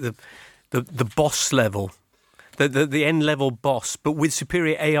 David, they're like the boss level. The end level boss, but with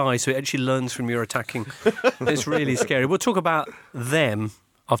superior AI, so it actually learns from your attacking. It's really scary. We'll talk about them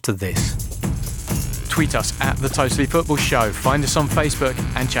after this. Tweet us at The Totally Football Show. Find us on Facebook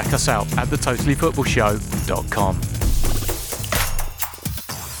and check us out at thetotallyfootballshow.com.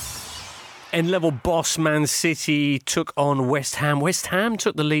 End level boss Man City took on West Ham. West Ham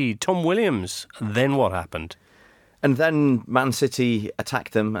took the lead. Tom Williams. Then what happened? And then Man City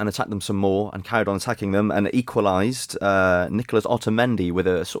attacked them some more and carried on attacking them and equalised. Nicolas Otamendi with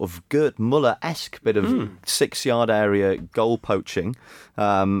a sort of Gerd Muller-esque bit of 6-yard area goal poaching.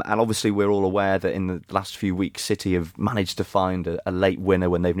 And obviously we're all aware that in the last few weeks City have managed to find a late winner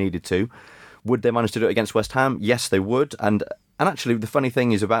when they've needed to. Would they manage to do it against West Ham? Yes, they would. And actually the funny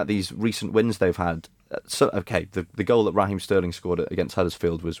thing is about these recent wins they've had, the goal that Raheem Sterling scored against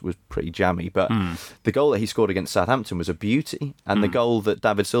Huddersfield was pretty jammy, but the goal that he scored against Southampton was a beauty, and the goal that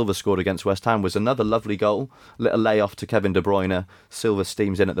David Silva scored against West Ham was another lovely goal. Little layoff to Kevin De Bruyne, Silva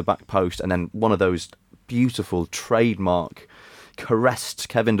steams in at the back post, and then one of those beautiful trademark caressed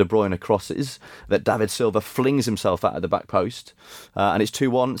Kevin De Bruyne crosses that David Silva flings himself out of the back post, and it's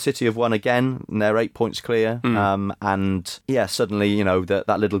 2-1. City have won again, and they're 8 points clear. And yeah, suddenly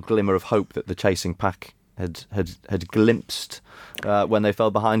that little glimmer of hope that the chasing pack had glimpsed when they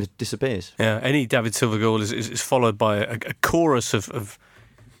fell behind disappears. Yeah, any David Silva goal is followed by a chorus of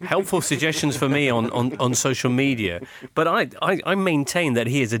helpful suggestions for me on social media. But I maintain that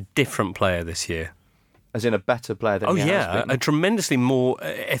he is a different player this year. As in a better player than he has been. A tremendously more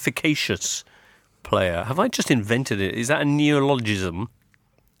efficacious player. Have I just invented it? Is that a neologism?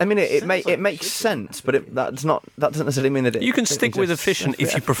 I mean, it makes sense, but that doesn't necessarily mean that it. You can stick with efficient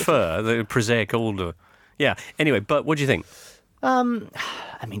if you prefer the prosaic older. Yeah. Anyway, but what do you think? I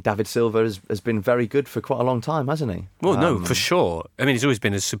mean, David Silva has been very good for quite a long time, hasn't he? Well, no, for sure. I mean, he's always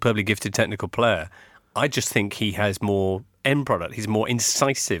been a superbly gifted technical player. I just think he has more end product. He's more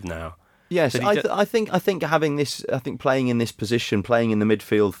incisive now. Yes, I think having this, playing in this position, playing in the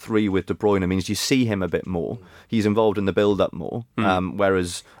midfield 3 with De Bruyne means you see him a bit more. He's involved in the build-up more,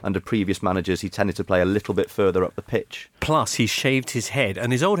 whereas under previous managers he tended to play a little bit further up the pitch. Plus, he shaved his head,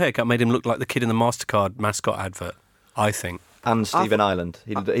 and his old haircut made him look like the kid in the MasterCard mascot advert, I think. And Stephen Ireland.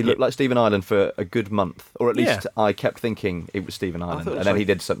 He looked like Stephen Ireland for a good month, or at least I kept thinking it was Stephen Ireland, and then he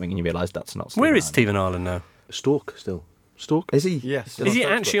did something and you realised that's not Stephen Where is Ireland. Stephen Ireland now? Stoke still. Stoke? Is he? Yes. Is he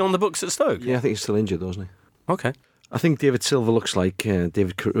actually on the books at Stoke? Yeah, I think he's still injured, though, isn't he? Okay. I think David Silva looks like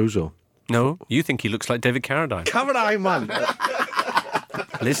David Caruso. No, you think he looks like David Carradine. Carradine, man!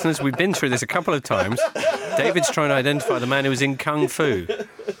 Listeners, we've been through this a couple of times. David's trying to identify the man who was in Kung Fu,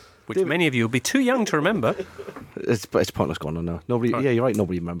 which many of you will be too young to remember. It's pointless going on now. Nobody. Yeah, you're right,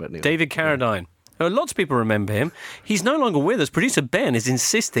 nobody remembered it. Anyway. David Carradine. Lots of people remember him. He's no longer with us. Producer Ben is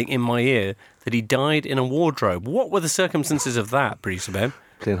insisting in my ear that he died in a wardrobe. What were the circumstances of that, Producer Ben?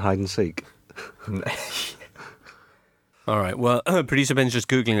 Playing hide and seek. All right, well, Producer Ben's just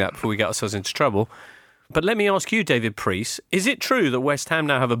Googling that before we get ourselves into trouble. But let me ask you, David Priest, is it true that West Ham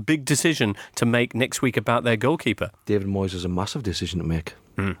now have a big decision to make next week about their goalkeeper? David Moyes has a massive decision to make.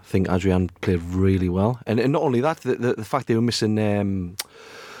 I think Adrian played really well. And not only that, the fact they were missing...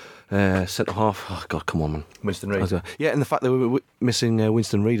 centre half. Oh God, come on, man. Winston Reid. Yeah, and the fact that we're missing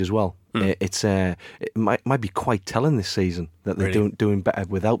Winston Reid as well. It might be quite telling this season that they're doing better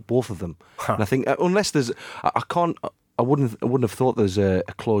without both of them. And I think unless there's, I I wouldn't have thought there's a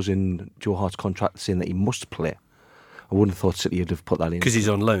clause in Joe Hart's contract saying that he must play. I wouldn't have thought City would have put that in because he's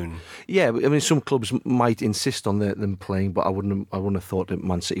on loan. Yeah, I mean, some clubs might insist on them playing, but I wouldn't have thought that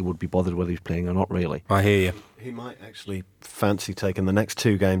Man City would be bothered whether he's playing or not. Really, I hear you. He might actually fancy taking the next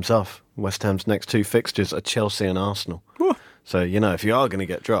 2 games off. West Ham's next 2 fixtures are Chelsea and Arsenal. Ooh. So if you are going to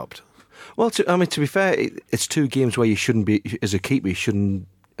get dropped. Well, to be fair, it's 2 games where you shouldn't be as a keeper. You shouldn't.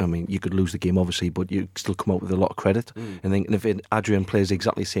 I mean, you could lose the game, obviously, but you still come out with a lot of credit. And then if Adrian plays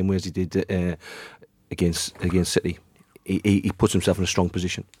exactly the same way as he did against City, he puts himself in a strong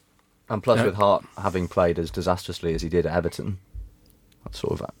position. And plus, with Hart having played as disastrously as he did at Everton, that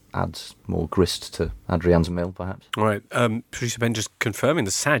sort of adds more grist to Adrian's mill, perhaps. All right. Producer Ben just confirming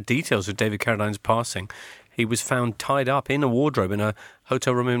the sad details of David Carradine's passing. He was found tied up in a wardrobe in a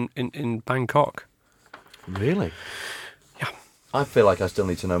hotel room in Bangkok. Really? Yeah. I feel like I still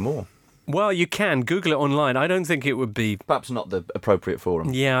need to know more. Well, you can Google it online. I don't think it would be... Perhaps not the appropriate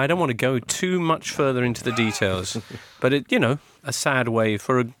forum. Yeah, I don't want to go too much further into the details. But, a sad way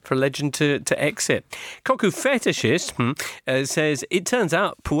for a legend to exit. Koku Fetishist says, it turns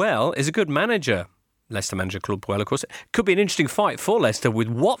out Puel is a good manager. Leicester manager Claude Puel, of course. Could be an interesting fight for Leicester with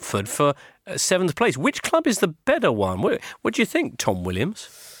Watford for 7th place. Which club is the better one? What do you think, Tom Williams?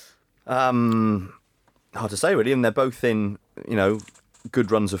 Hard to say, really. And they're both in,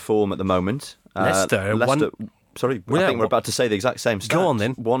 good runs of form at the moment. Leicester. Sorry, I think we're about to say the exact same stats. Go on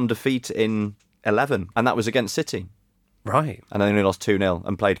then. 1 defeat in 11, and that was against City. Right. And they only lost 2-0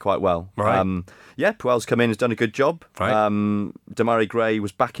 and played quite well. Right. Puel's come in, has done a good job. Right. Demarai Gray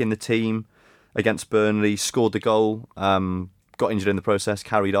was back in the team against Burnley, scored the goal, got injured in the process,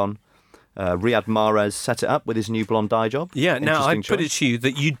 carried on. Riyad Mahrez set it up with his new blonde dye job. Yeah, now I put it to you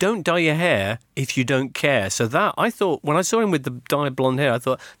that you don't dye your hair if you don't care. So that, I thought, when I saw him with the dyed blonde hair, I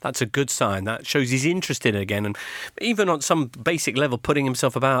thought that's a good sign. That shows he's interested again. And even on some basic level, putting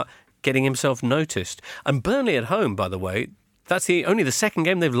himself about, getting himself noticed. And Burnley at home, by the way, that's only the second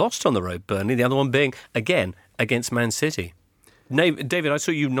game they've lost on the road, Burnley. The other one being, again, against Man City. David, I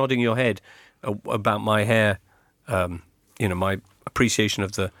saw you nodding your head about my hair, my appreciation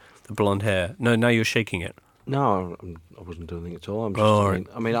of the blonde hair. No, now you're shaking it. No, I wasn't doing anything at all.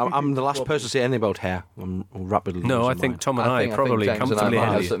 I'm the last person to say anything about hair. I'm rapidly. No, I think Tom and I probably comfortably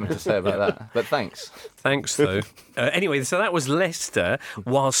ahead of you. Something to say about that. But thanks. Thanks, though. Anyway, so that was Leicester,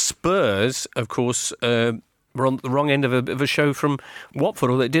 while Spurs, of course, were on the wrong end of a show from Watford.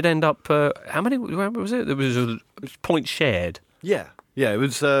 Although it did end up. How many? What was it? There was a point shared. Yeah. Yeah, it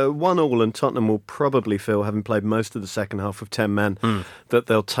was 1-1, and Tottenham will probably feel, having played most of the second half with 10 men, that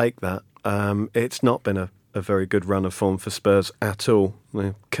they'll take that. It's not been a very good run of form for Spurs at all.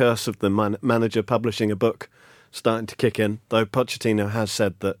 The curse of the manager publishing a book starting to kick in, though Pochettino has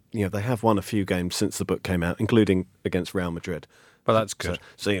said that they have won a few games since the book came out, including against Real Madrid. Well, that's good.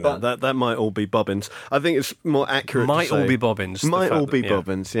 So that might all be bobbins. I think it's more accurate to say... Might all be bobbins. Might all be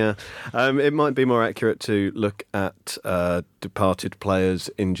bobbins, yeah. It might be more accurate to look at departed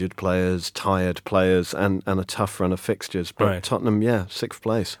players, injured players, tired players, and a tough run of fixtures. But right. Tottenham, 6th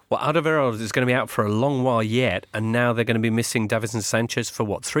place. Well, Alderweireld is going to be out for a long while yet, and now they're going to be missing Davinson Sanchez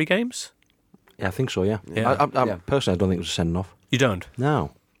for, 3 games? Yeah, I think so, yeah. I personally, I don't think it was a send-off. You don't?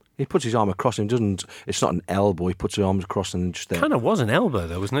 No. He puts his arm across him, doesn't... It's not an elbow, he puts his arms across and just... Kind of was an elbow,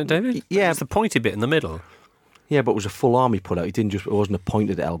 though, wasn't it, David? Yeah. It's the pointy bit in the middle. Yeah, but it was a full arm he put out. It wasn't a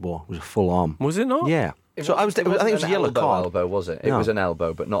pointed elbow, it was a full arm. Was it not? Yeah. I think it was a yellow card. Elbow, was it? It was an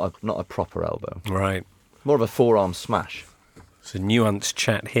elbow, but not a proper elbow. Right. More of a forearm smash. It's a nuanced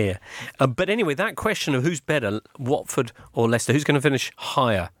chat here. But anyway, that question of who's better, Watford or Leicester, who's going to finish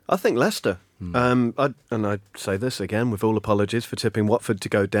higher? I think Leicester. I'd say this again, with all apologies for tipping Watford to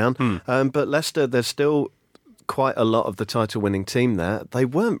go down. But Leicester, there's still quite a lot of the title-winning team there. They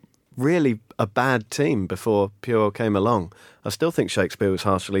weren't really a bad team before Puel came along. I still think Shakespeare was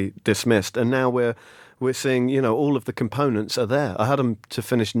harshly dismissed, and now we're seeing, all of the components are there. I had them to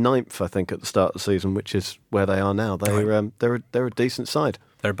finish 9th, I think, at the start of the season, which is where they are now. They're a decent side.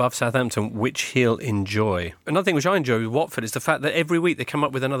 They're above Southampton, which he'll enjoy. Another thing which I enjoy with Watford is the fact that every week they come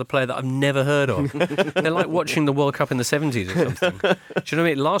up with another player that I've never heard of. They're like watching the World Cup in the 70s or something. Do you know what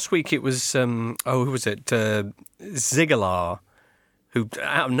I mean? Last week it was, who was it? Ziegler, who,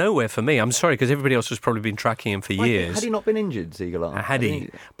 out of nowhere for me, I'm sorry, because everybody else has probably been tracking him for years. Had he not been injured, Ziegler? Had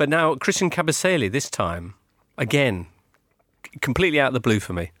he? But now, Christian Kabasele this time, again, completely out of the blue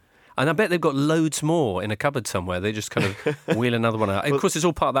for me. And I bet they've got loads more in a cupboard somewhere. They just kind of wheel another one out. Of course, it's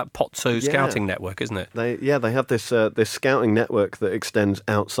all part of that Pozzo scouting network, isn't it? They have this scouting network that extends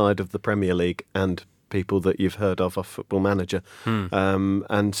outside of the Premier League and people that you've heard of off Football Manager.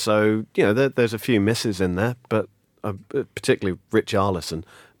 And so, there's a few misses in there, but particularly Rich Arlison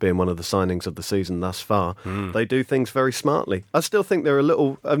being one of the signings of the season thus far. They do things very smartly. I still think they're a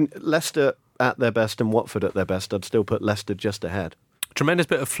little... Leicester at their best and Watford at their best. I'd still put Leicester just ahead. Tremendous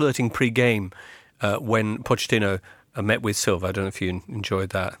bit of flirting pre-game when Pochettino met with Silva. I don't know if you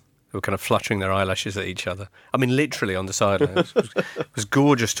enjoyed that. They were kind of fluttering their eyelashes at each other. I mean, literally on the sideline. It was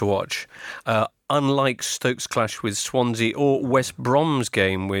gorgeous to watch. Unlike Stoke's clash with Swansea or West Brom's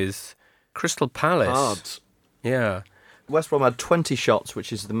game with Crystal Palace. Cards. Yeah. West Brom had 20 shots,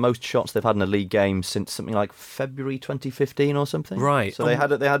 which is the most shots they've had in a league game since something like February 2015 or something. Right. So they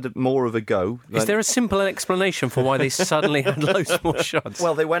had more of a go. Is there a simple explanation for why they suddenly had loads more shots?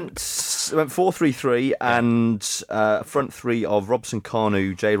 Well, they went 4-3-3 and front three of Robson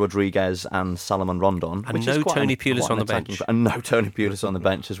Kanu, Jay Rodriguez and Salomon Rondon. And no Tony Pulis on the bench. And no Tony Pulis on the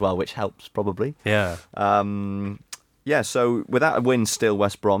bench as well, which helps probably. Yeah. Yeah, so without a win still,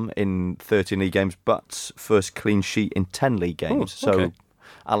 West Brom in 13 league games, but first clean sheet in 10 league games. Okay. So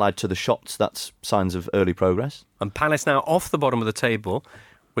allied to the shots, that's signs of early progress. And Palace now off the bottom of the table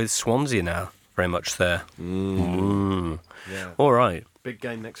with Swansea now very much there. Yeah. All right. Big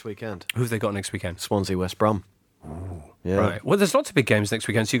game next weekend. Who have they got next weekend? Swansea, West Brom. Yeah. Right. Well, there's lots of big games next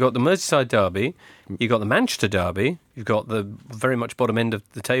weekend. So you've got the Merseyside derby, you've got the Manchester derby, you've got the very much bottom end of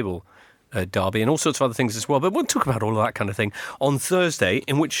the table derby, and all sorts of other things as well. But we'll talk about all of that kind of thing on Thursday,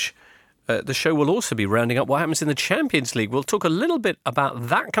 in which the show will also be rounding up what happens in the Champions League. We'll talk a little bit about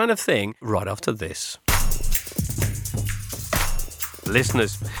that kind of thing right after this.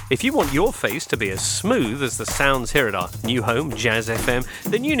 Listeners, if you want your face to be as smooth as the sounds here at our new home, Jazz FM,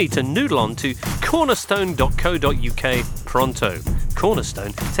 then you need to noodle on to cornerstone.co.uk pronto.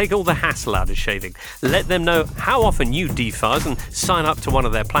 Cornerstone take all the hassle out of shaving. Let them know how often you defuzz and sign up to one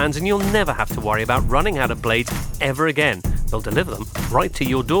of their plans, and you'll never have to worry about running out of blades ever again. They'll deliver them right to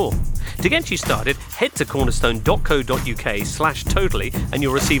your door. To get you started, head to cornerstone.co.uk/totally and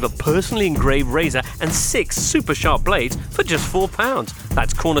you'll receive a personally engraved razor and 6 super sharp blades for just £4.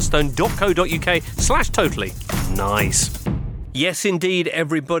 That's cornerstone.co.uk/totally. Nice. Yes, indeed,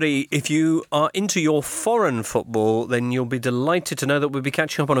 everybody. If you are into your foreign football, then you'll be delighted to know that we'll be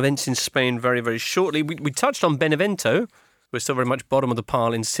catching up on events in Spain very, very shortly. We touched on Benevento. We're still very much bottom of the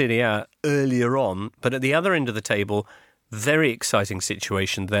pile in Serie A earlier on. But at the other end of the table, very exciting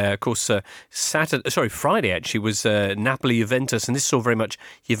situation there. Of course, Friday actually was Napoli-Juventus, and this saw very much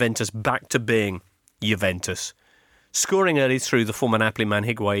Juventus back to being Juventus. Scoring early through the former Napoli man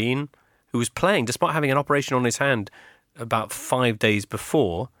Higuain, who was playing despite having an operation on his hand about 5 days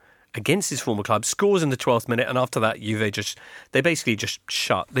before against his former club, scores in the 12th minute, and after that Juve just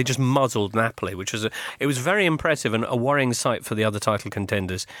muzzled Napoli, which was it was very impressive and a worrying sight for the other title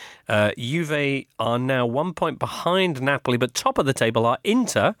contenders. Juve are now 1 point behind Napoli, but top of the table are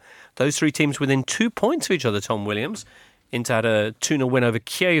Inter. Those three teams within 2 points of each other, Tom Williams. Inter had a 2-0 win over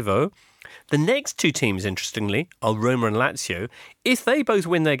Chievo. The next two teams, interestingly, are Roma and Lazio. If they both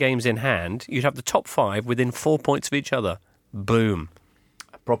win their games in hand, you'd have the top 5 within 4 points of each other. Boom.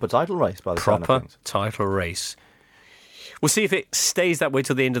 A proper title race, by the sound of things. Proper title race. We'll see if it stays that way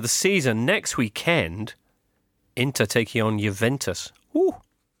till the end of the season. Next weekend, Inter taking on Juventus. Ooh,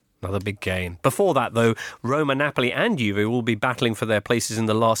 another big game. Before that, though, Roma, Napoli and Juve will be battling for their places in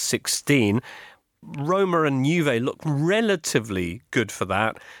the last 16. Roma and Juve look relatively good for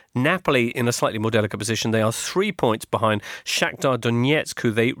that. Napoli in a slightly more delicate position. They are 3 points behind Shakhtar Donetsk,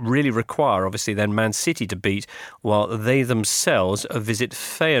 who they really require, obviously, then Man City to beat, while they themselves visit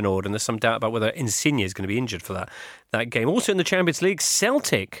Feyenoord. And there's some doubt about whether Insigne is going to be injured for that game. Also in the Champions League,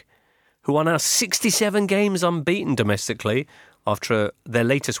 Celtic, who are now 67 games unbeaten domestically after their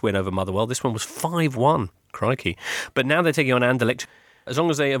latest win over Motherwell. This one was 5-1. Crikey. But now they're taking on Anderlecht. As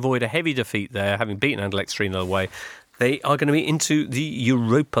long as they avoid a heavy defeat there, having beaten Anderlecht 3-0 away, they are going to be into the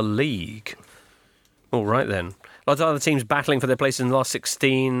Europa League. All right, then. Lots of other teams battling for their places in the last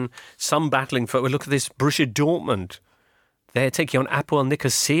 16. Some battling for... Well, look at this, Borussia Dortmund. They're taking on Apoel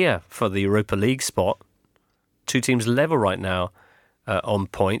Nicosia for the Europa League spot. Two teams level right now on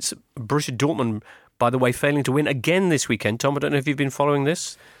points. Borussia Dortmund, by the way, failing to win again this weekend. Tom, I don't know if you've been following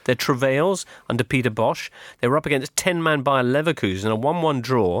this. Their travails under Peter Bosch. They were up against 10-man Bayer Leverkusen, a 1-1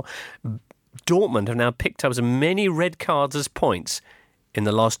 draw. Dortmund have now picked up as many red cards as points in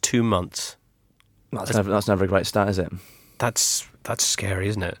the last 2 months. That's never a great stat, is it? That's scary,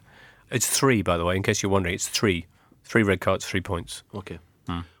 isn't it? It's 3, by the way, in case you're wondering. It's 3. 3 red cards, 3 points. Okay.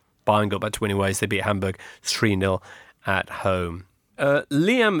 Bayern got back to winning ways. They beat Hamburg 3-0 at home.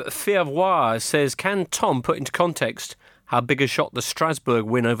 Liam Fiervois says, can Tom put into context how big a shot the Strasbourg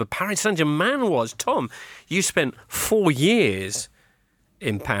win over Paris Saint-Germain was? Tom, you spent 4 years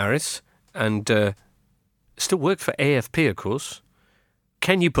in Paris and Still worked for AFP, of course.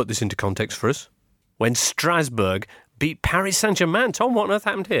 Can you put this into context for us? When Strasbourg beat Paris Saint-Germain. Tom, what on earth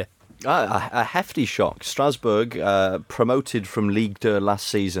happened here? A hefty shock. Strasbourg, promoted from Ligue 2 last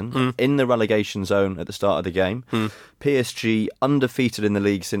season, in the relegation zone at the start of the game. PSG undefeated in the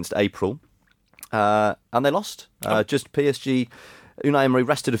league since April, and they lost. Just PSG. Unai Emery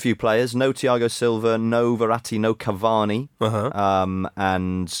rested a few players. No Thiago Silva, no Verratti, no Cavani.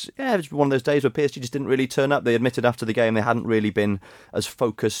 And yeah, it was one of those days where PSG just didn't really turn up. They admitted after the game they hadn't really been as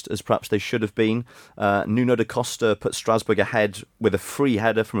focused as perhaps they should have been. Nuno da Costa put Strasbourg ahead with a free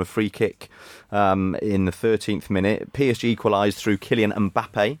header from a free kick in the 13th minute. PSG equalised through Kylian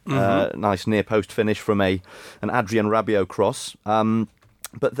Mbappe. Nice near post finish from an Adrien Rabiot cross.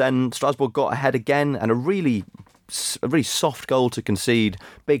 But then Strasbourg got ahead again, and a really soft goal to concede.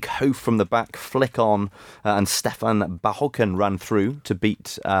 Big hoof from the back, flick on, and Stefan Bahoken ran through to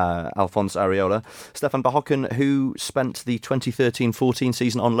beat Alphonse Areola. Stefan Bahoken, who spent the 2013-14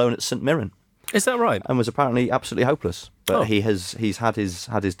 season on loan at St Mirren. Is that right? And was apparently absolutely hopeless. But he's had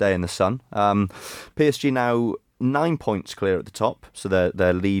his day in the sun. PSG now 9 points clear at the top, so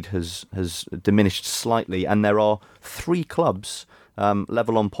their lead has diminished slightly, and there are 3 clubs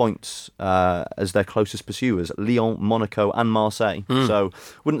level on points as their closest pursuers: Lyon, Monaco and Marseille. So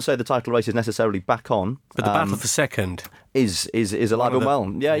wouldn't say the title race is necessarily back on. But the battle for second is alive and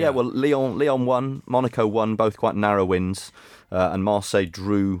well. Yeah. Well, Lyon won, Monaco won, both quite narrow wins, and Marseille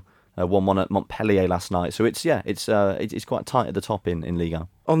drew 1-1 at Montpellier last night. So it's quite tight at the top in Ligue 1.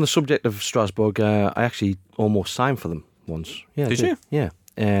 On the subject of Strasbourg, I actually almost signed for them once. Yeah, Did you? Yeah.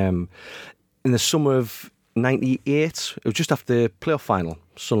 In the summer of 98, it was just after the playoff final,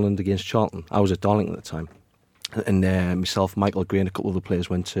 Sunderland against Charlton. I was at Darlington at the time, and myself, Michael Gray and a couple of other players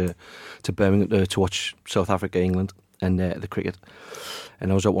went to Birmingham to watch South Africa, England, and the cricket.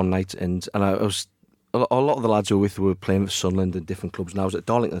 And I was out one night, and I was a lot of the lads who were with were playing for Sunderland and different clubs, and I was at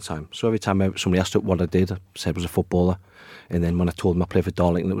Darlington at the time. So every time somebody asked what I did, I said I was a footballer. And then when I told them I played for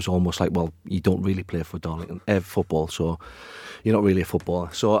Darlington, it was almost like, well, you don't really play for Darlington football, so you're not really a footballer.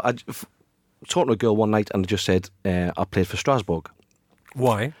 So I talking to a girl one night, and I just said I played for Strasbourg.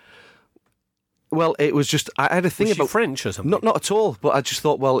 Why? Well, it was just I had a thing was she about French or something. Not at all. But I just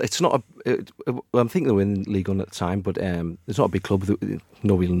thought, well, it's not I'm thinking they were in League One at the time, but it's not a big club.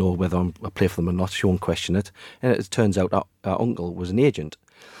 Nobody will know whether I play for them or not. She won't question it. And it turns out our uncle was an agent.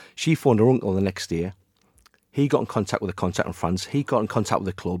 She phoned her uncle the next day. He got in contact with a contact in France. He got in contact with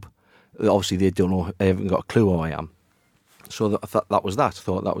the club. Obviously, they haven't got a clue who I am. So that was that.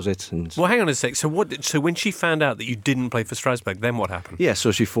 Thought that was it. And well, hang on a sec. So when she found out that you didn't play for Strasbourg, then what happened? Yeah,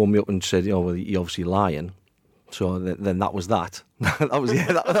 so she phoned me up and said, well, you're obviously lying. So then that was that. that was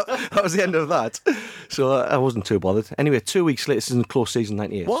the end of that. So I wasn't too bothered. Anyway, 2 weeks later, this is in the close season,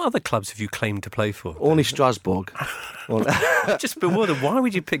 98. What other clubs have you claimed to play for? Only Strasbourg. Just bewildered. Why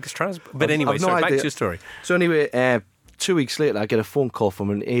would you pick Strasbourg? But anyway, back to your story. So anyway, 2 weeks later, I get a phone call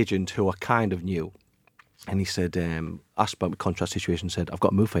from an agent who I kind of knew. And he said, asked about my contract situation, said, I've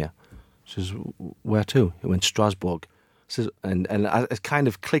got a move for you. He says, where to? He went, Strasbourg. Says, and I kind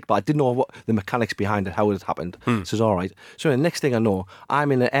of clicked, but I didn't know what the mechanics behind it, how it had happened. He says, all right. So the next thing I know,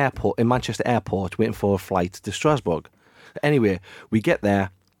 I'm in an airport, in Manchester Airport, waiting for a flight to Strasbourg. Anyway, we get there,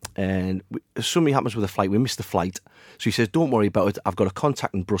 and something happens with the flight. We missed the flight. So he says, don't worry about it. I've got a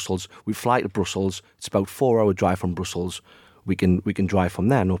contact in Brussels. We fly to Brussels. It's about 4-hour drive from Brussels. We can drive from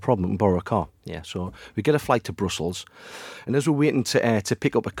there, no problem. We can borrow a car. Yeah, so we get a flight to Brussels, and as we're waiting to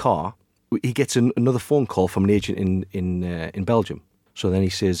pick up a car, he gets another phone call from an agent in Belgium. So then he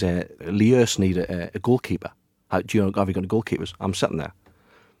says, Liège need a goalkeeper. Have you got any goalkeepers? I'm sitting there.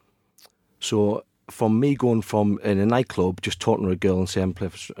 So from me going from in a nightclub, just talking to a girl and saying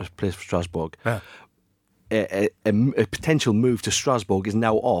I play for Strasbourg. Yeah. A potential move to Strasbourg is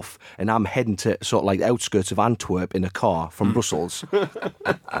now off, and I'm heading to sort of like the outskirts of Antwerp in a car from Brussels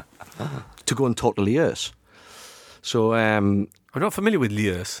to go and talk to Liège. So I'm not familiar with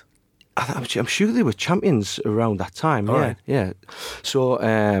Liège. I'm sure they were champions around that time. All right. Yeah.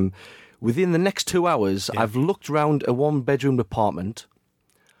 So within the next 2 hours, I've looked round a 1-bedroom apartment,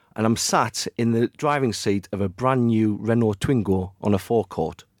 and I'm sat in the driving seat of a brand new Renault Twingo on a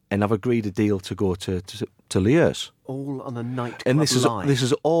forecourt. And I've agreed a deal to go to Liège. All on a nightclub and this line. This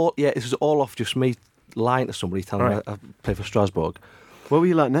is all off just me lying to somebody telling me I play for Strasbourg. What were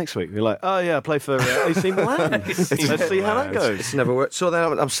you like next week? You're like, oh yeah, I play for AC Milan. Let's see how that goes. It's never worked. So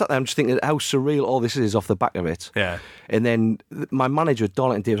then I'm sat there, I'm just thinking how surreal all this is off the back of it. Yeah. And then my manager at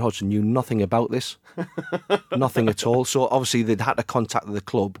Darlington, David Hodgson, knew nothing about this. Nothing at all. So obviously they'd had to contact the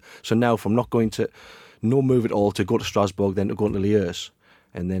club. So now from not going to no move at all to go to Strasbourg, then to go to Liège.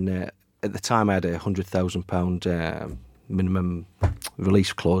 And then at the time I had a £100,000 minimum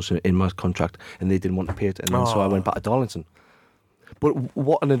release clause in my contract, and they didn't want to pay it, and then so I went back to Darlington. But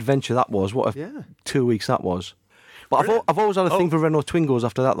what an adventure that was! What a 2 weeks that was. But I've always had a thing for Renault Twingos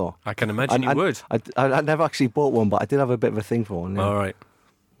after that, though. I can imagine you would. I never actually bought one, but I did have a bit of a thing for one. Yeah. All right.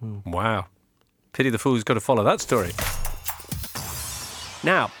 Wow. Pity the fool's got to follow that story.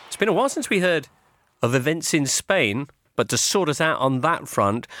 Now, it's been a while since we heard of events in Spain, but to sort us out on that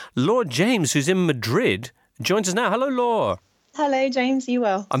front, Laura James, who's in Madrid, joins us now. Hello, Laura. Hello, James. Are you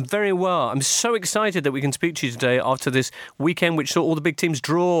well? I'm very well. I'm so excited that we can speak to you today after this weekend which saw all the big teams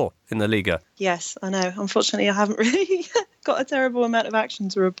draw in the Liga. Yes, I know. Unfortunately, I haven't really got a terrible amount of action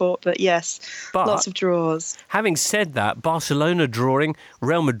to report, but yes, lots of draws. Having said that, Barcelona drawing,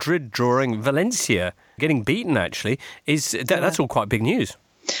 Real Madrid drawing, Valencia getting beaten, actually, that's all quite big news.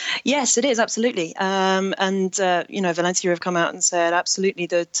 Yes, it is, absolutely. Valencia have come out and said, absolutely,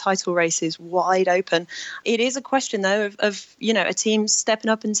 the title race is wide open. It is a question, though, of a team stepping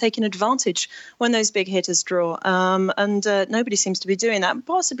up and taking advantage when those big hitters draw. Nobody seems to be doing that,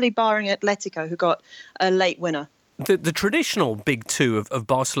 possibly barring Atletico, who got a late winner. The traditional big two of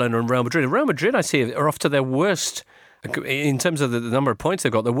Barcelona and Real Madrid. Real Madrid, I see, are off to their worst, in terms of the number of points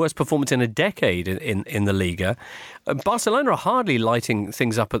they've got, the worst performance in a decade in the Liga. Barcelona are hardly lighting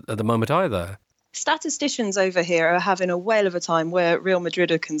things up at the moment either. Statisticians over here are having a whale of a time where Real Madrid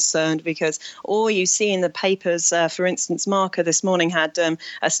are concerned, because all you see in the papers, for instance, Marca this morning had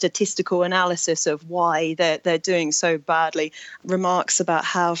a statistical analysis of why they're doing so badly. Remarks about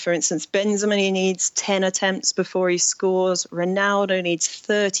how, for instance, Benzema needs 10 attempts before he scores. Ronaldo needs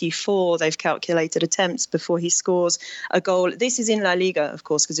 34, they've calculated, attempts before he scores a goal. This is in La Liga, of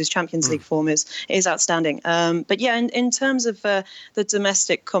course, because his Champions League form is outstanding. But yeah, in terms of the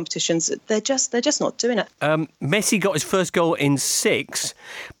domestic competitions, they're just not doing it. Messi got his first goal in 6.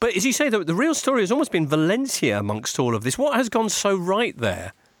 But as you say, the real story has almost been Valencia amongst all of this. What has gone so right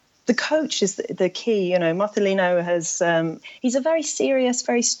there? The coach is the key. Marcelino he's a very serious,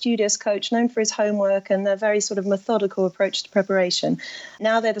 very studious coach, known for his homework and a very sort of methodical approach to preparation.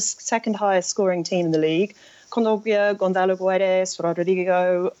 Now they're the second highest scoring team in the league. Condobia, Gonzalo Guedes,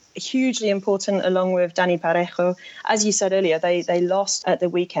 Rodrigo, hugely important, along with Dani Parejo. As you said earlier, they lost at the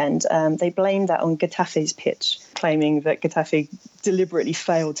weekend. They blamed that on Getafe's pitch, claiming that Getafe deliberately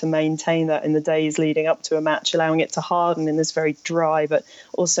failed to maintain that in the days leading up to a match, allowing it to harden in this very dry but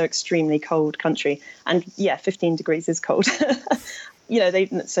also extremely cold country. And yeah, 15 degrees is cold.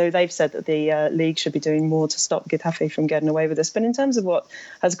 They've said that the league should be doing more to stop Getafe from getting away with this. But in terms of what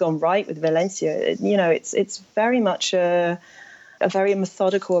has gone right with Valencia, it's very much a very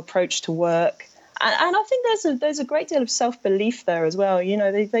methodical approach to work. And I think there's a great deal of self-belief there as well.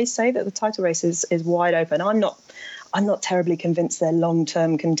 They say that the title race is wide open. I'm not terribly convinced they're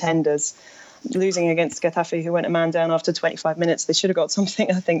long-term contenders. Losing against Getafe, who went a man down after 25 minutes, they should have got something,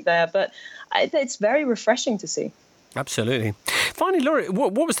 I think, there. But it's very refreshing to see. Absolutely. Finally, Laura,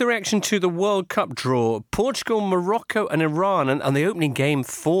 what was the reaction to the World Cup draw? Portugal, Morocco and Iran, and the opening game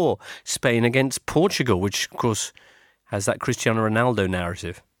for Spain against Portugal, which, of course, has that Cristiano Ronaldo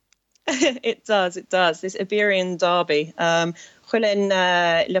narrative. It does. This Iberian derby. Julen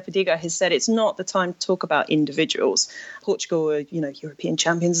Lopetegui has said it's not the time to talk about individuals. Portugal are, European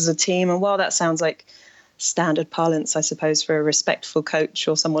champions as a team, and while that sounds like standard parlance, I suppose, for a respectful coach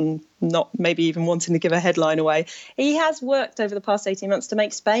or someone not maybe even wanting to give a headline away, he has worked over the past 18 months to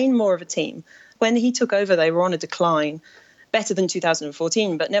make Spain more of a team. When he took over, they were on a decline, better than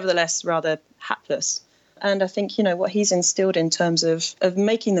 2014, but nevertheless rather hapless. And I think, what he's instilled in terms of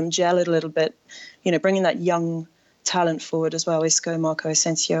making them gel a little bit, bringing that young talent forward as well. Isco, Marco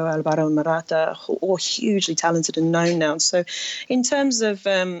Asensio, Alvaro Morata, all hugely talented and known now. So in terms of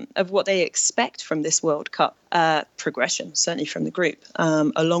what they expect from this World Cup, progression, certainly from the group,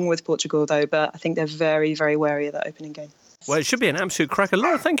 along with Portugal, though, but I think they're very, very wary of that opening game. Well, it should be an absolute cracker.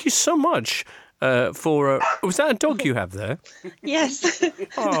 Laura, thank you so much was that a dog you have there? Yes.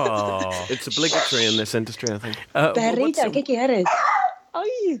 Oh. It's obligatory in this industry, I think. Perrita, ¿qué quieres?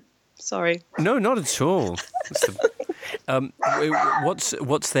 Ay. Sorry. No, not at all.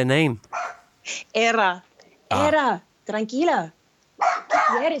 What's their name? Era. Era. Tranquila. ¿Qué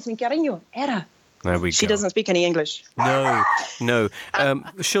quieres, mi cariño? Era. There we go. She doesn't speak any English. No.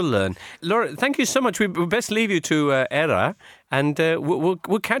 She'll learn. Laura, thank you so much. We best leave you to Era, and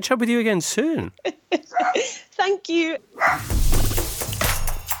we'll catch up with you again soon. Thank you.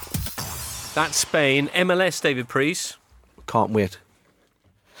 That's Spain. MLS, David Priest. Can't wait.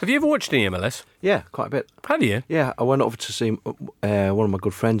 Have you ever watched any MLS? Yeah, quite a bit. Have you? Yeah, I went over to see one of my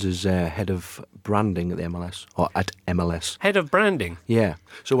good friends is head of branding at the MLS, or at MLS. Head of branding? Yeah.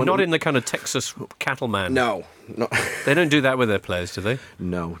 So not in the kind of Texas cattleman? No. Not they don't do that with their players, do they?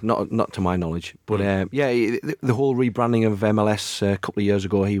 No, not to my knowledge. But the whole rebranding of MLS a couple of years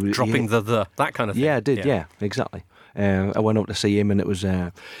ago, he was... Dropping that kind of thing. Yeah, it did, yeah exactly. I went up to see him, and it was...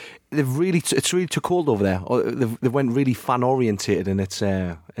 it's really took hold over there. They went really fan orientated, and it's all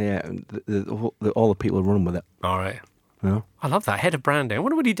the people are running with it. All right. Yeah. I love that head of branding. I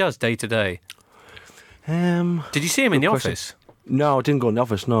wonder what he does day to day. Did you see him in the office? No, I didn't go in the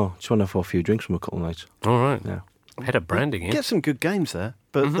office. No, just went out for a few drinks from a couple of nights. All right. Yeah. Head of branding. Get some good games there,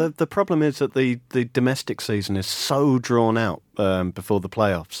 but the problem is that the domestic season is so drawn out before the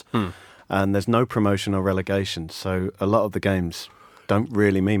playoffs, and there's no promotion or relegation, so a lot of the games don't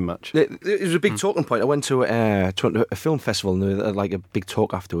really mean much. It was a big talking point. I went to a film festival, and there was like a big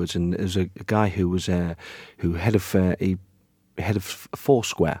talk afterwards, and there was a guy who was head of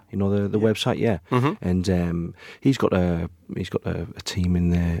Foursquare, you know, the website, and he's got a team in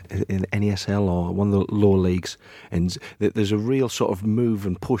the NASL or one of the lower leagues, and there's a real sort of move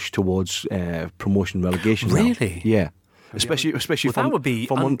and push towards promotion relegation. Really? Now. Yeah, especially that would be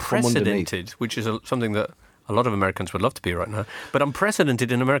unprecedented, which is something that a lot of Americans would love to be right now, but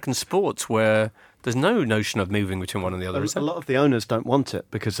unprecedented in American sports where there's no notion of moving between one and the other. A lot of the owners don't want it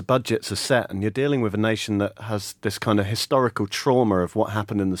because the budgets are set, and you're dealing with a nation that has this kind of historical trauma of what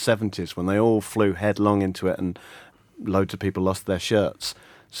happened in the 70s when they all flew headlong into it and loads of people lost their shirts.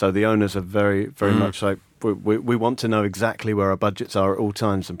 So the owners are very, very much like, we want to know exactly where our budgets are at all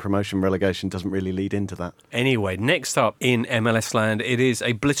times, and promotion relegation doesn't really lead into that. Anyway, next up in MLS land, it is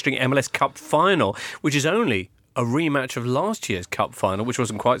a blistering MLS Cup final, which is only a rematch of last year's Cup final, which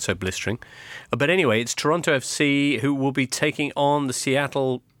wasn't quite so blistering. But anyway, it's Toronto FC who will be taking on the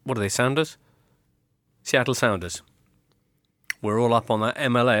Seattle... What are they, Sounders? Seattle Sounders. We're all up on that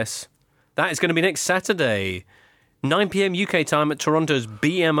MLS. That is going to be next Saturday, 9 p.m. UK time at Toronto's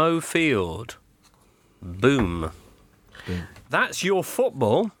BMO Field. Boom. That's your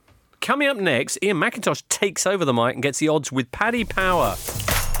football. Coming up next, Ian McIntosh takes over the mic and gets the odds with Paddy Power.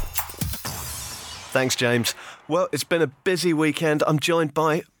 Thanks, James. Well, it's been a busy weekend. I'm joined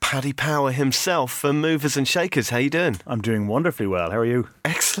by Paddy Power himself for Movers and Shakers. How you doing? I'm doing wonderfully well. How are you?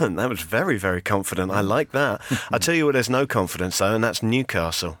 Excellent. That was very, very confident. I like that. I tell you what, there's no confidence, though, and that's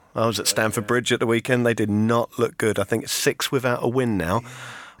Newcastle. I was at Stamford Bridge at the weekend. They did not look good. I think it's 6 without a win now.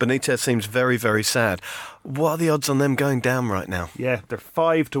 Benitez seems very, very sad. What are the odds on them going down right now? Yeah, they're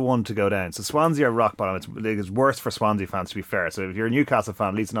 5-1 to go down. So Swansea are rock bottom. It's worse for Swansea fans, to be fair. So if you're a Newcastle fan,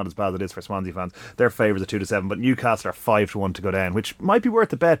 at least not as bad as it is for Swansea fans. Their favours are 2-7, but Newcastle are 5-1 to go down, which might be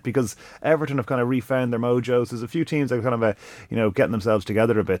worth a bet because Everton have kind of refound their mojo. So there's a few teams that are kind of getting themselves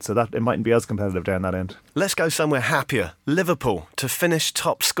together a bit. So that it mightn't be as competitive down that end. Let's go somewhere happier. Liverpool to finish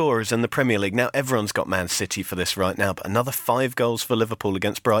top scorers in the Premier League. Now everyone's got Man City for this right now, but another 5 goals for Liverpool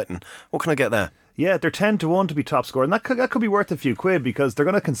against Brighton. What can I get there? Yeah, they're 10-1 to be top scorer, and that could be worth a few quid because they're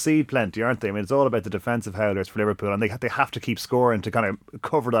going to concede plenty, aren't they? I mean, it's all about the defensive howlers for Liverpool, and they have to keep scoring to kind of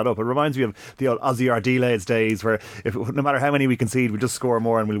cover that up. It reminds me of the old Ozzy Ardiles days where no matter how many we concede, we just score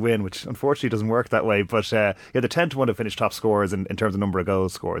more and we'll win, which unfortunately doesn't work that way. But they're 10-1 to finish top scorers in terms of number of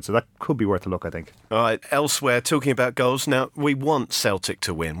goals scored, so that could be worth a look, I think. All right, elsewhere, talking about goals, now we want Celtic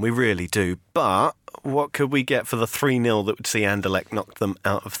to win, we really do, but what could we get for the 3-0 that would see Anderlecht knock them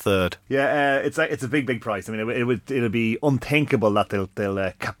out of third? Yeah, it's a big price. I mean, it'll be unthinkable that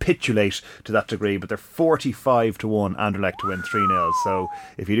they'll capitulate to that degree, but they're 45-1 Anderlecht to win 3-0. So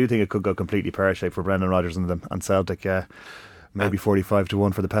if you do think it could go completely pear-shaped for Brendan Rodgers and Celtic, maybe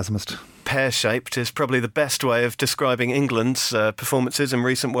 45-1 for the pessimist. Pear-shaped is probably the best way of describing England's performances in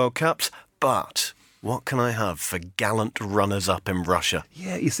recent World Cups, but what can I have for gallant runners-up in Russia?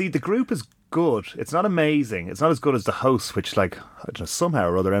 Yeah, you see, the group is good. It's not amazing. It's not as good as the hosts, which, like, I don't know, somehow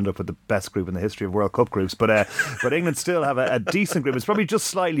or other end up with the best group in the history of World Cup groups. But England still have a decent group. It's probably just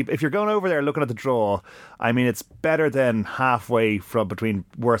slightly, if you're going over there looking at the draw, I mean, it's better than halfway from between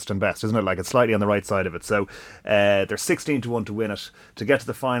worst and best, isn't it? Like, it's slightly on the right side of it. So they're 16-1 to win it. To get to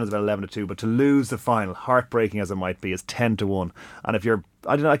the final is about 11-2, but to lose the final, heartbreaking as it might be, is 10-1. And if you're,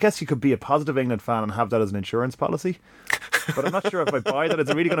 I don't know, I guess you could be a positive England fan and have that as an insurance policy. But I'm not sure if I buy that.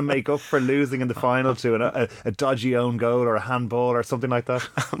 It's really going to make up for losing in the final to a dodgy own goal or a handball or something like that.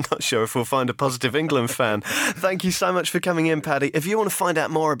 I'm not sure if we'll find a positive England fan. Thank you so much for coming in, Paddy. If you want to find out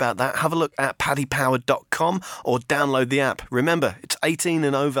more about that, have a look at paddypower.com or download the app. Remember, it's 18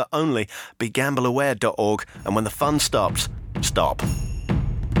 and over only. BeGambleAware.org. And when the fun stops, stop.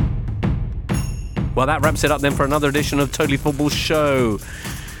 Well, that wraps it up then for another edition of Totally Football Show.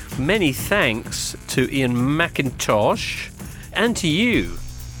 Many thanks to Ian McIntosh and to you,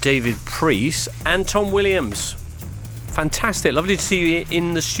 David Priest and Tom Williams. Fantastic. Lovely to see you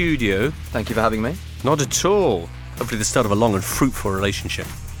in the studio. Thank you for having me. Not at all. Hopefully the start of a long and fruitful relationship.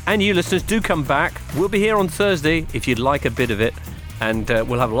 And you listeners, do come back. We'll be here on Thursday if you'd like a bit of it. And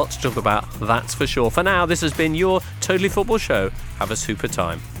we'll have lots to talk about, that's for sure. For now, this has been your Totally Football Show. Have a super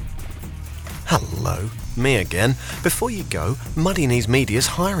time. Hello, me again. Before you go, Muddy Knees Media's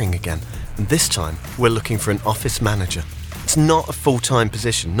hiring again. And this time, we're looking for an office manager. It's not a full-time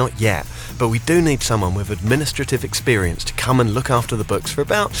position, not yet, but we do need someone with administrative experience to come and look after the books for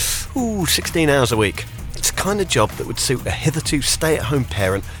about 16 hours a week. It's the kind of job that would suit a hitherto stay-at-home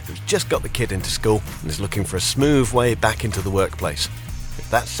parent who's just got the kid into school and is looking for a smooth way back into the workplace. If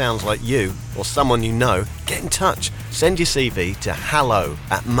that sounds like you or someone you know, get in touch. Send your CV to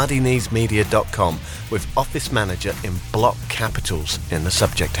hello@muddykneesmedia.com with office manager in block capitals in the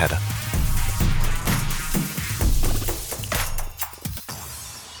subject header.